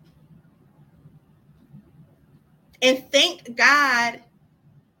 And thank God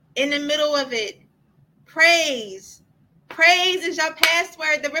in the middle of it. Praise. Praise is your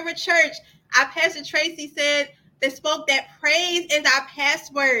password. The River Church, our Pastor Tracy spoke that praise is our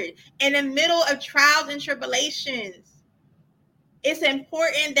password in the middle of trials and tribulations. It's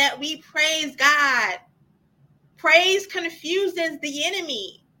important that we praise God. Praise confuses the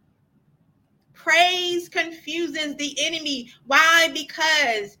enemy. Praise confuses the enemy. Why?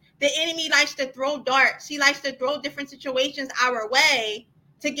 Because the enemy likes to throw darts. He likes to throw different situations our way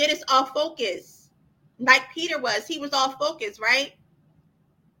to get us off focus. Like Peter was. He was off focus, right?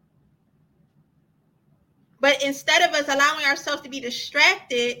 But instead of us allowing ourselves to be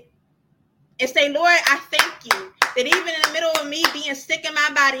distracted and say, Lord, I thank you that even in the middle of me being sick in my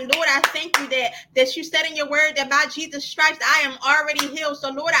body, Lord, I thank you that you said in your word that by Jesus' stripes I am already healed.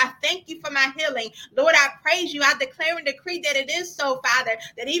 So, Lord, I thank you for my healing. Lord, I praise you. I declare and decree that it is so, Father,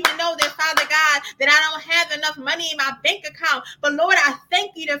 that even though that, Father God, that I don't have enough money in my bank account, but Lord, I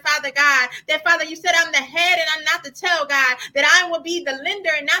thank you that, Father God, that, Father, you said I'm the head and I'm not the tail, God, that I will be the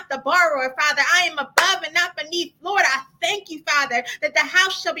lender and not the borrower, Father. I am above and not beneath. Lord, I thank you, Father, that the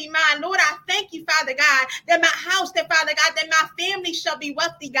house shall be mine. Lord, I thank you, Father God, that my house, that, Father God, that my family shall be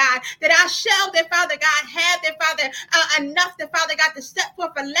wealthy, God, that I shall, that, Father God, have, that, Father, enough, that, Father God, to set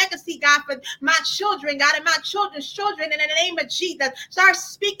forth a legacy, God, for my children, God, and my children's children, in the name of Jesus. Start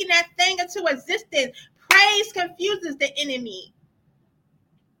speaking that thing into existence. Praise confuses the enemy.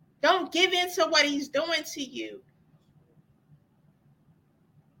 Don't give in to what he's doing to you.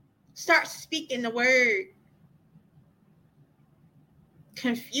 Start speaking the word.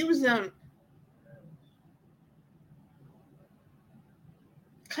 Confuse them.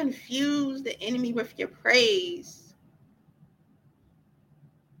 Confuse the enemy with your praise.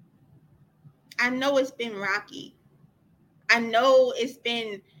 I know it's been rocky. I know it's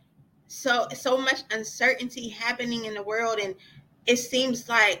been so much uncertainty happening in the world, and it seems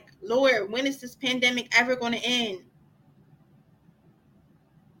like, Lord, when is this pandemic ever going to end?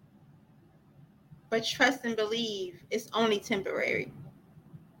 but trust and believe it's only temporary.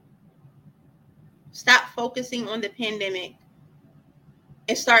 Stop focusing on the pandemic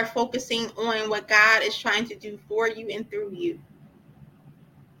and start focusing on what God is trying to do for you and through you.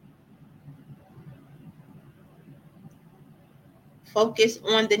 Focus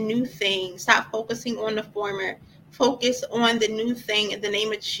on the new thing. Stop focusing on the former. Focus on the new thing in the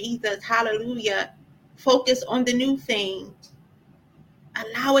name of Jesus. Hallelujah. Focus on the new thing.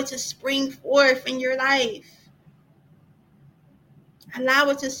 Allow it to spring forth in your life. Allow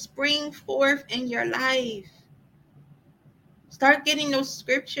it to spring forth in your life. Start getting those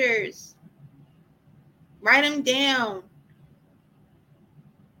scriptures. Write them down.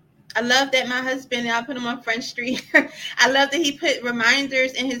 I love that my husband, I put him on Front Street. I love that he put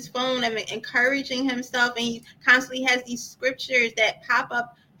reminders in his phone of encouraging himself, and he constantly has these scriptures that pop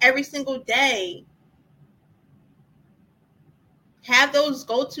up every single day. Have those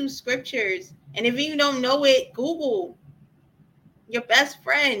go-to scriptures. And if you don't know it, Google. Your best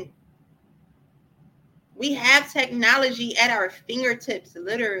friend. We have technology at our fingertips,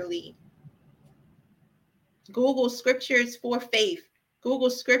 literally. Google scriptures for faith. Google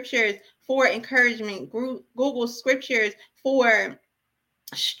scriptures for encouragement. Google scriptures for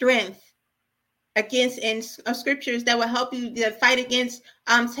strength against, and scriptures that will help you to fight against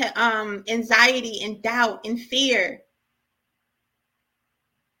anxiety and doubt and fear.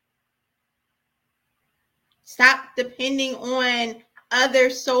 Stop depending on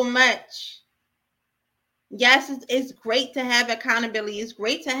others so much. Yes, it's great to have accountability. It's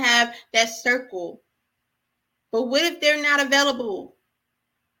great to have that circle. But what if they're not available?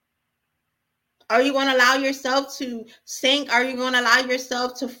 Are you going to allow yourself to sink? Are you going to allow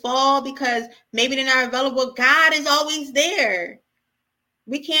yourself to fall because maybe they're not available? God is always there.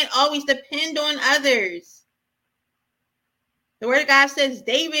 We can't always depend on others. The word of God says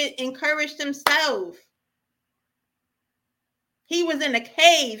David encouraged himself. He was in a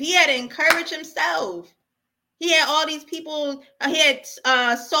cave. He had to encourage himself. He had all these people. He had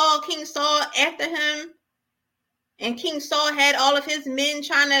King Saul after him. And King Saul had all of his men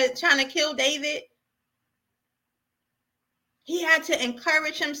trying to kill David. He had to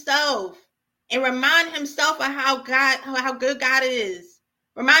encourage himself and remind himself of how good God is.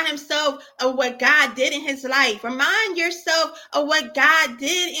 Remind himself of what God did in his life. Remind yourself of what God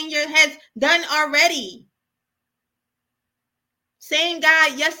has done already. Same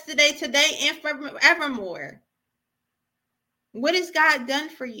God yesterday, today, and forevermore. What has God done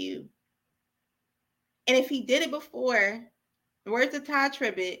for you? And if he did it before, the words of Todd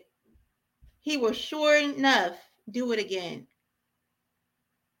Tribbett, he will sure enough do it again.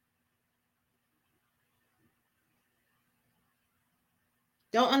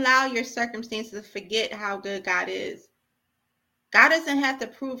 Don't allow your circumstances to forget how good God is. God doesn't have to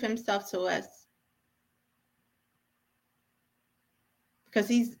prove himself to us because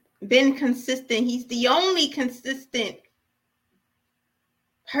he's been consistent. He's the only consistent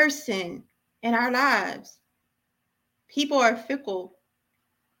person in our lives. People are fickle,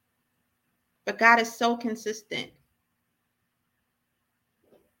 but God is so consistent.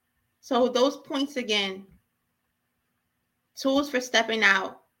 So those points again, tools for stepping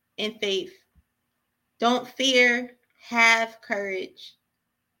out in faith. Don't fear, have courage.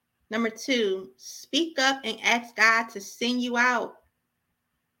 Number 2, speak up and ask God to send you out.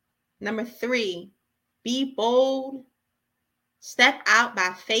 Number 3, be bold. Step out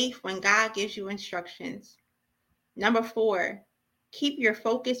by faith when God gives you instructions. Number 4, keep your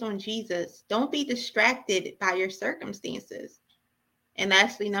focus on Jesus. Don't be distracted by your circumstances. And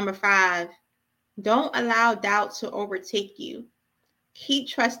lastly, number 5, don't allow doubt to overtake you. Keep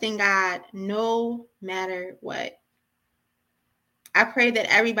trusting God no matter what. I pray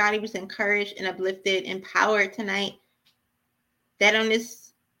that everybody was encouraged and uplifted, empowered tonight, that on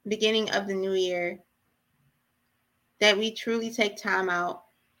this beginning of the new year, that we truly take time out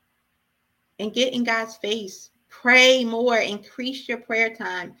and get in God's face. Pray more, increase your prayer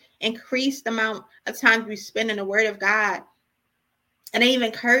time, increase the amount of time you spend in the Word of God. And I even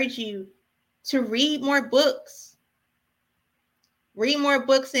encourage you to read more books. Read more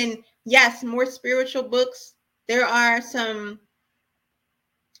books, and yes, more spiritual books. There are some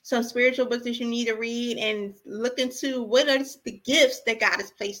spiritual books that you need to read and look into what are the gifts that God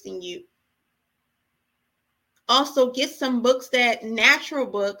has placed in you. Also, get some books, natural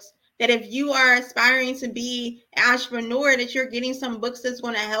books, that if you are aspiring to be an entrepreneur, that you're getting some books that's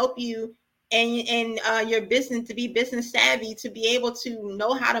going to help you in your business, to be business savvy, to be able to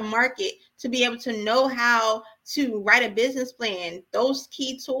know how to market, to be able to know how to write a business plan, those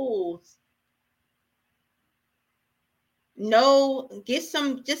key tools.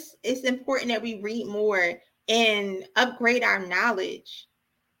 It's important that we read more and upgrade our knowledge.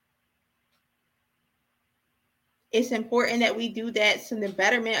 It's important that we do that to the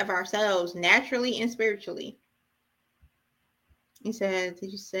betterment of ourselves, naturally and spiritually. He said,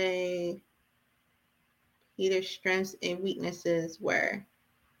 did you say Peter's strengths and weaknesses were?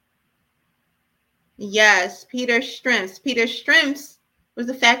 Yes, Peter's strengths. Peter's strengths was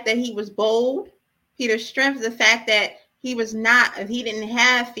the fact that he was bold. Peter's strength is the fact that he didn't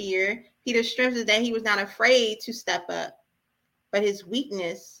have fear. Peter's strength is that he was not afraid to step up. But his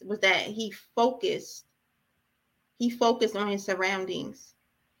weakness was that he focused on his surroundings.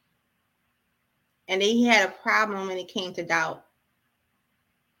 And then he had a problem when it came to doubt.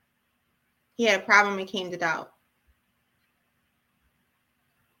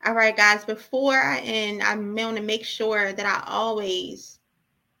 All right, guys, before I end, I'm going to make sure that I always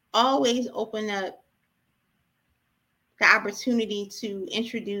open up the opportunity to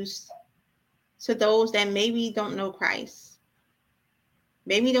introduce to those that maybe don't know Christ,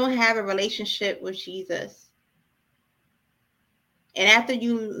 maybe don't have a relationship with Jesus. And after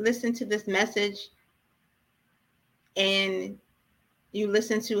you listen to this message and you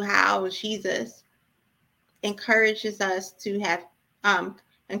listen to how Jesus encourages us to have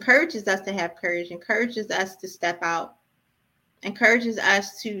courage, encourages us to step out, encourages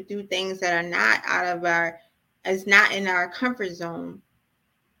us to do things that are not in our comfort zone.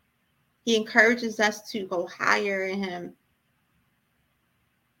 He encourages us to go higher in him.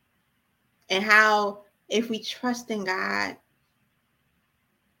 And how if we trust in God,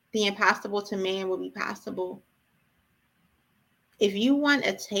 the impossible to man will be possible. If you want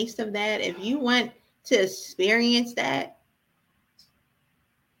a taste of that, if you want to experience that,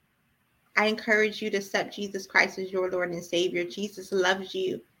 I encourage you to accept Jesus Christ as your Lord and Savior. Jesus loves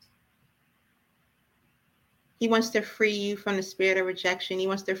you. He wants to free you from the spirit of rejection. He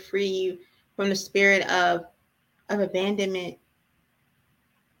wants to free you from the spirit of abandonment.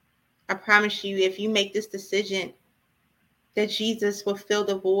 I promise you, if you make this decision, that Jesus will fill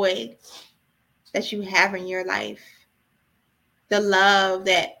the void that you have in your life. The love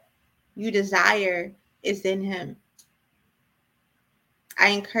that you desire is in him. I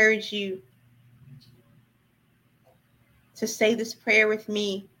encourage you to say this prayer with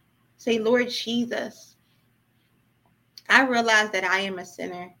me. Say, Lord Jesus, I realize that I am a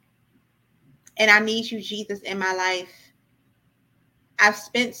sinner and I need you, Jesus, in my life. I've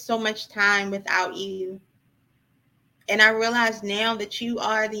spent so much time without you. And I realize now that you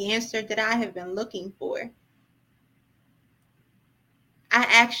are the answer that I have been looking for. I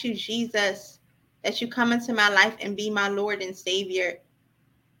ask you, Jesus, that you come into my life and be my Lord and Savior.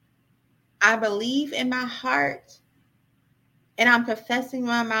 I believe in my heart and I'm confessing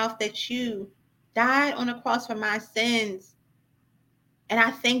my mouth that you died on the cross for my sins. And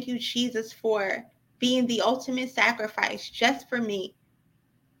I thank you, Jesus, for being the ultimate sacrifice just for me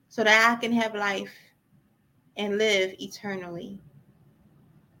so that I can have life and live eternally.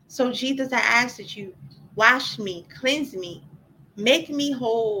 So, Jesus, I ask that you wash me, cleanse me, make me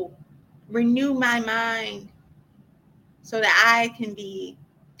whole, renew my mind so that I can be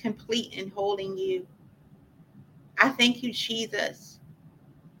complete and whole in you. I thank you, Jesus,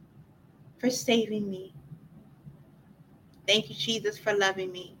 for saving me. Thank you, Jesus, for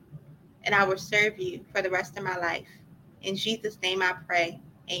loving me. And I will serve you for the rest of my life. In Jesus' name I pray.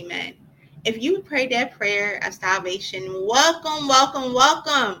 Amen. If you prayed that prayer of salvation, welcome, welcome,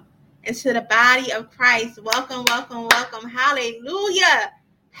 welcome into the body of Christ. Welcome, welcome, welcome. Hallelujah.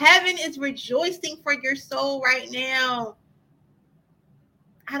 Heaven is rejoicing for your soul right now.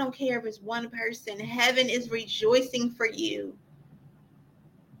 I don't care if it's one person. Heaven is rejoicing for you.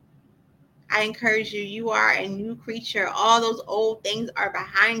 I encourage you. You are a new creature. All those old things are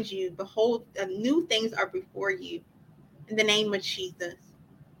behind you. Behold, the new things are before you. In the name of Jesus.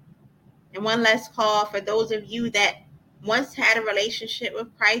 And one last call for those of you that once had a relationship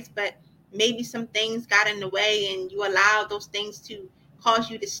with Christ, but maybe some things got in the way and you allowed those things to cause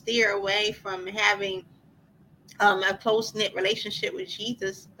you to steer away from having a close-knit relationship with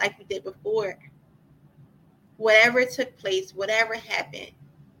Jesus like you did before. Whatever took place, whatever happened,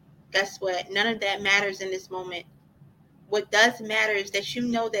 guess what? None of that matters in this moment. What does matter is that you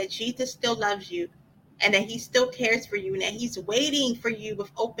know that Jesus still loves you and that he still cares for you and that he's waiting for you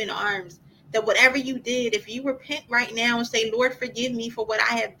with open arms. That whatever you did, if you repent right now and say, Lord, forgive me for what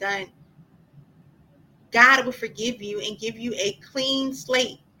I have done, God will forgive you and give you a clean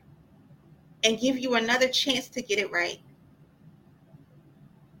slate and give you another chance to get it right.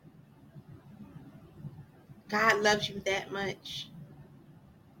 God loves you that much.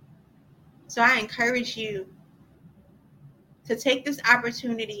 So I encourage you to take this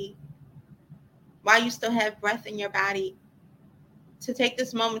opportunity while you still have breath in your body, to take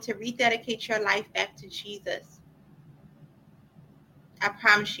this moment to rededicate your life back to Jesus. I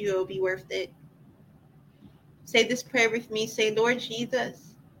promise you it will be worth it. Say this prayer with me. Say, Lord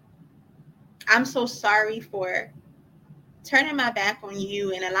Jesus, I'm so sorry for turning my back on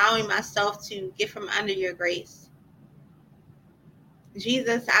you and allowing myself to get from under your grace.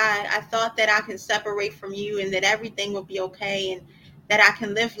 Jesus, I thought that I can separate from you and that everything will be okay and that I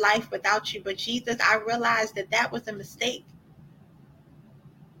can live life without you. But Jesus, I realized that that was a mistake.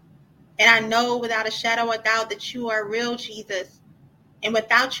 And I know without a shadow of doubt that you are real, Jesus. And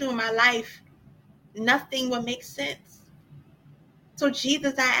without you in my life, nothing will make sense. So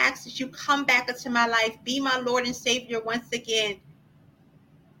Jesus, I ask that you come back into my life, be my Lord and Savior once again.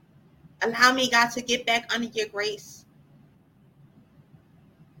 Allow me, God, to get back under your grace.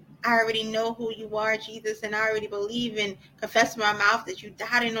 I already know who you are, Jesus, and I already believe and confess with my mouth that you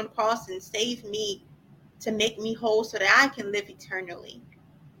died on the cross and saved me to make me whole so that I can live eternally.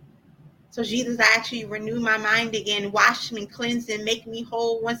 So Jesus, I actually renew my mind again, wash me, cleanse and make me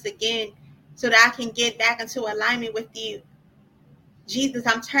whole once again so that I can get back into alignment with you. Jesus,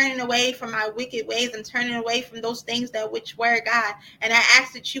 I'm turning away from my wicked ways. I'm turning away from those things that which were, God. And I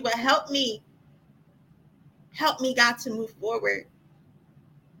ask that you will help me. Help me, God, to move forward.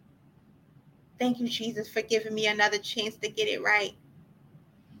 Thank you, Jesus, for giving me another chance to get it right.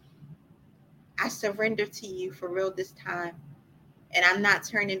 I surrender to you for real this time. And I'm not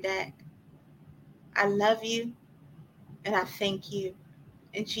turning back. I love you and I thank you.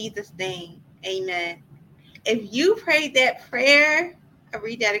 In Jesus' name, amen. If you prayed that prayer of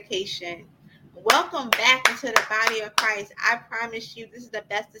rededication, welcome back into the body of Christ. I promise you, this is the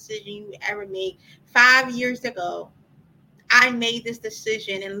best decision you ever made. 5 years ago, I made this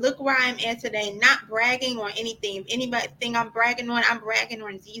decision, and look where I'm at today. Not bragging on anything. If anybody think I'm bragging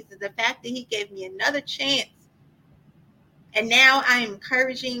on Jesus. The fact that he gave me another chance. And now I'm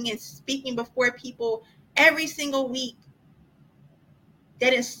encouraging and speaking before people every single week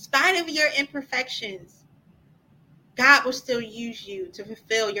that in spite of your imperfections, God will still use you to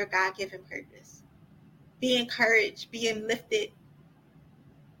fulfill your God-given purpose. Be encouraged, be lifted.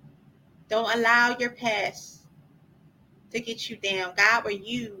 Don't allow your past to get you down. God will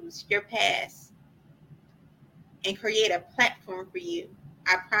use your past and create a platform for you.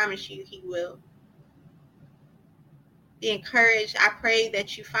 I promise you he will. Be encouraged. I pray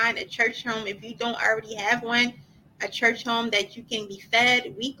that you find a church home. If you don't already have one, a church home that you can be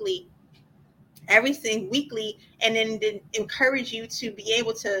fed weekly, everything weekly, and then encourage you to be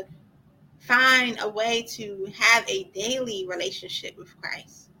able to find a way to have a daily relationship with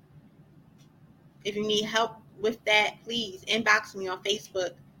Christ. If you need help with that, please inbox me on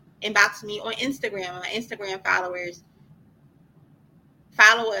Facebook, inbox me on Instagram, my Instagram followers.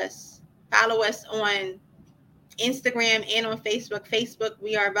 Follow us on Instagram and on Facebook. Facebook,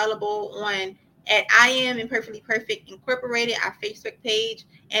 we are available on at I Am Imperfectly Perfect Incorporated, our Facebook page,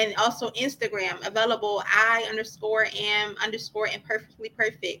 and also Instagram, available I_am_imperfectly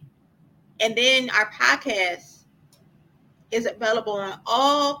perfect. And then our podcast is available on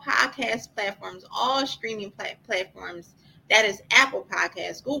all podcast platforms, all streaming platforms. That is Apple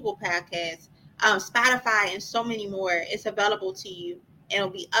Podcasts, Google Podcasts, Spotify, and so many more. It's available to you, and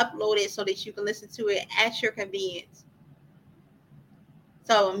it'll be uploaded so that you can listen to it at your convenience.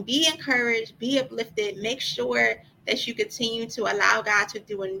 So be encouraged, be uplifted. Make sure that you continue to allow God to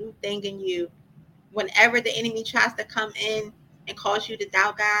do a new thing in you. Whenever the enemy tries to come in and cause you to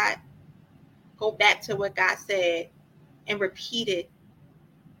doubt God, go back to what God said and repeat it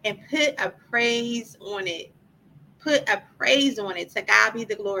and put a praise on it. Put a praise on it. To God be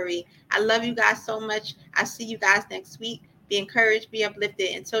the glory. I love you guys so much. I'll see you guys next week. Be encouraged, be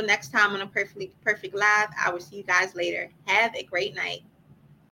uplifted. Until next time on a Perfect Live, I will see you guys later. Have a great night.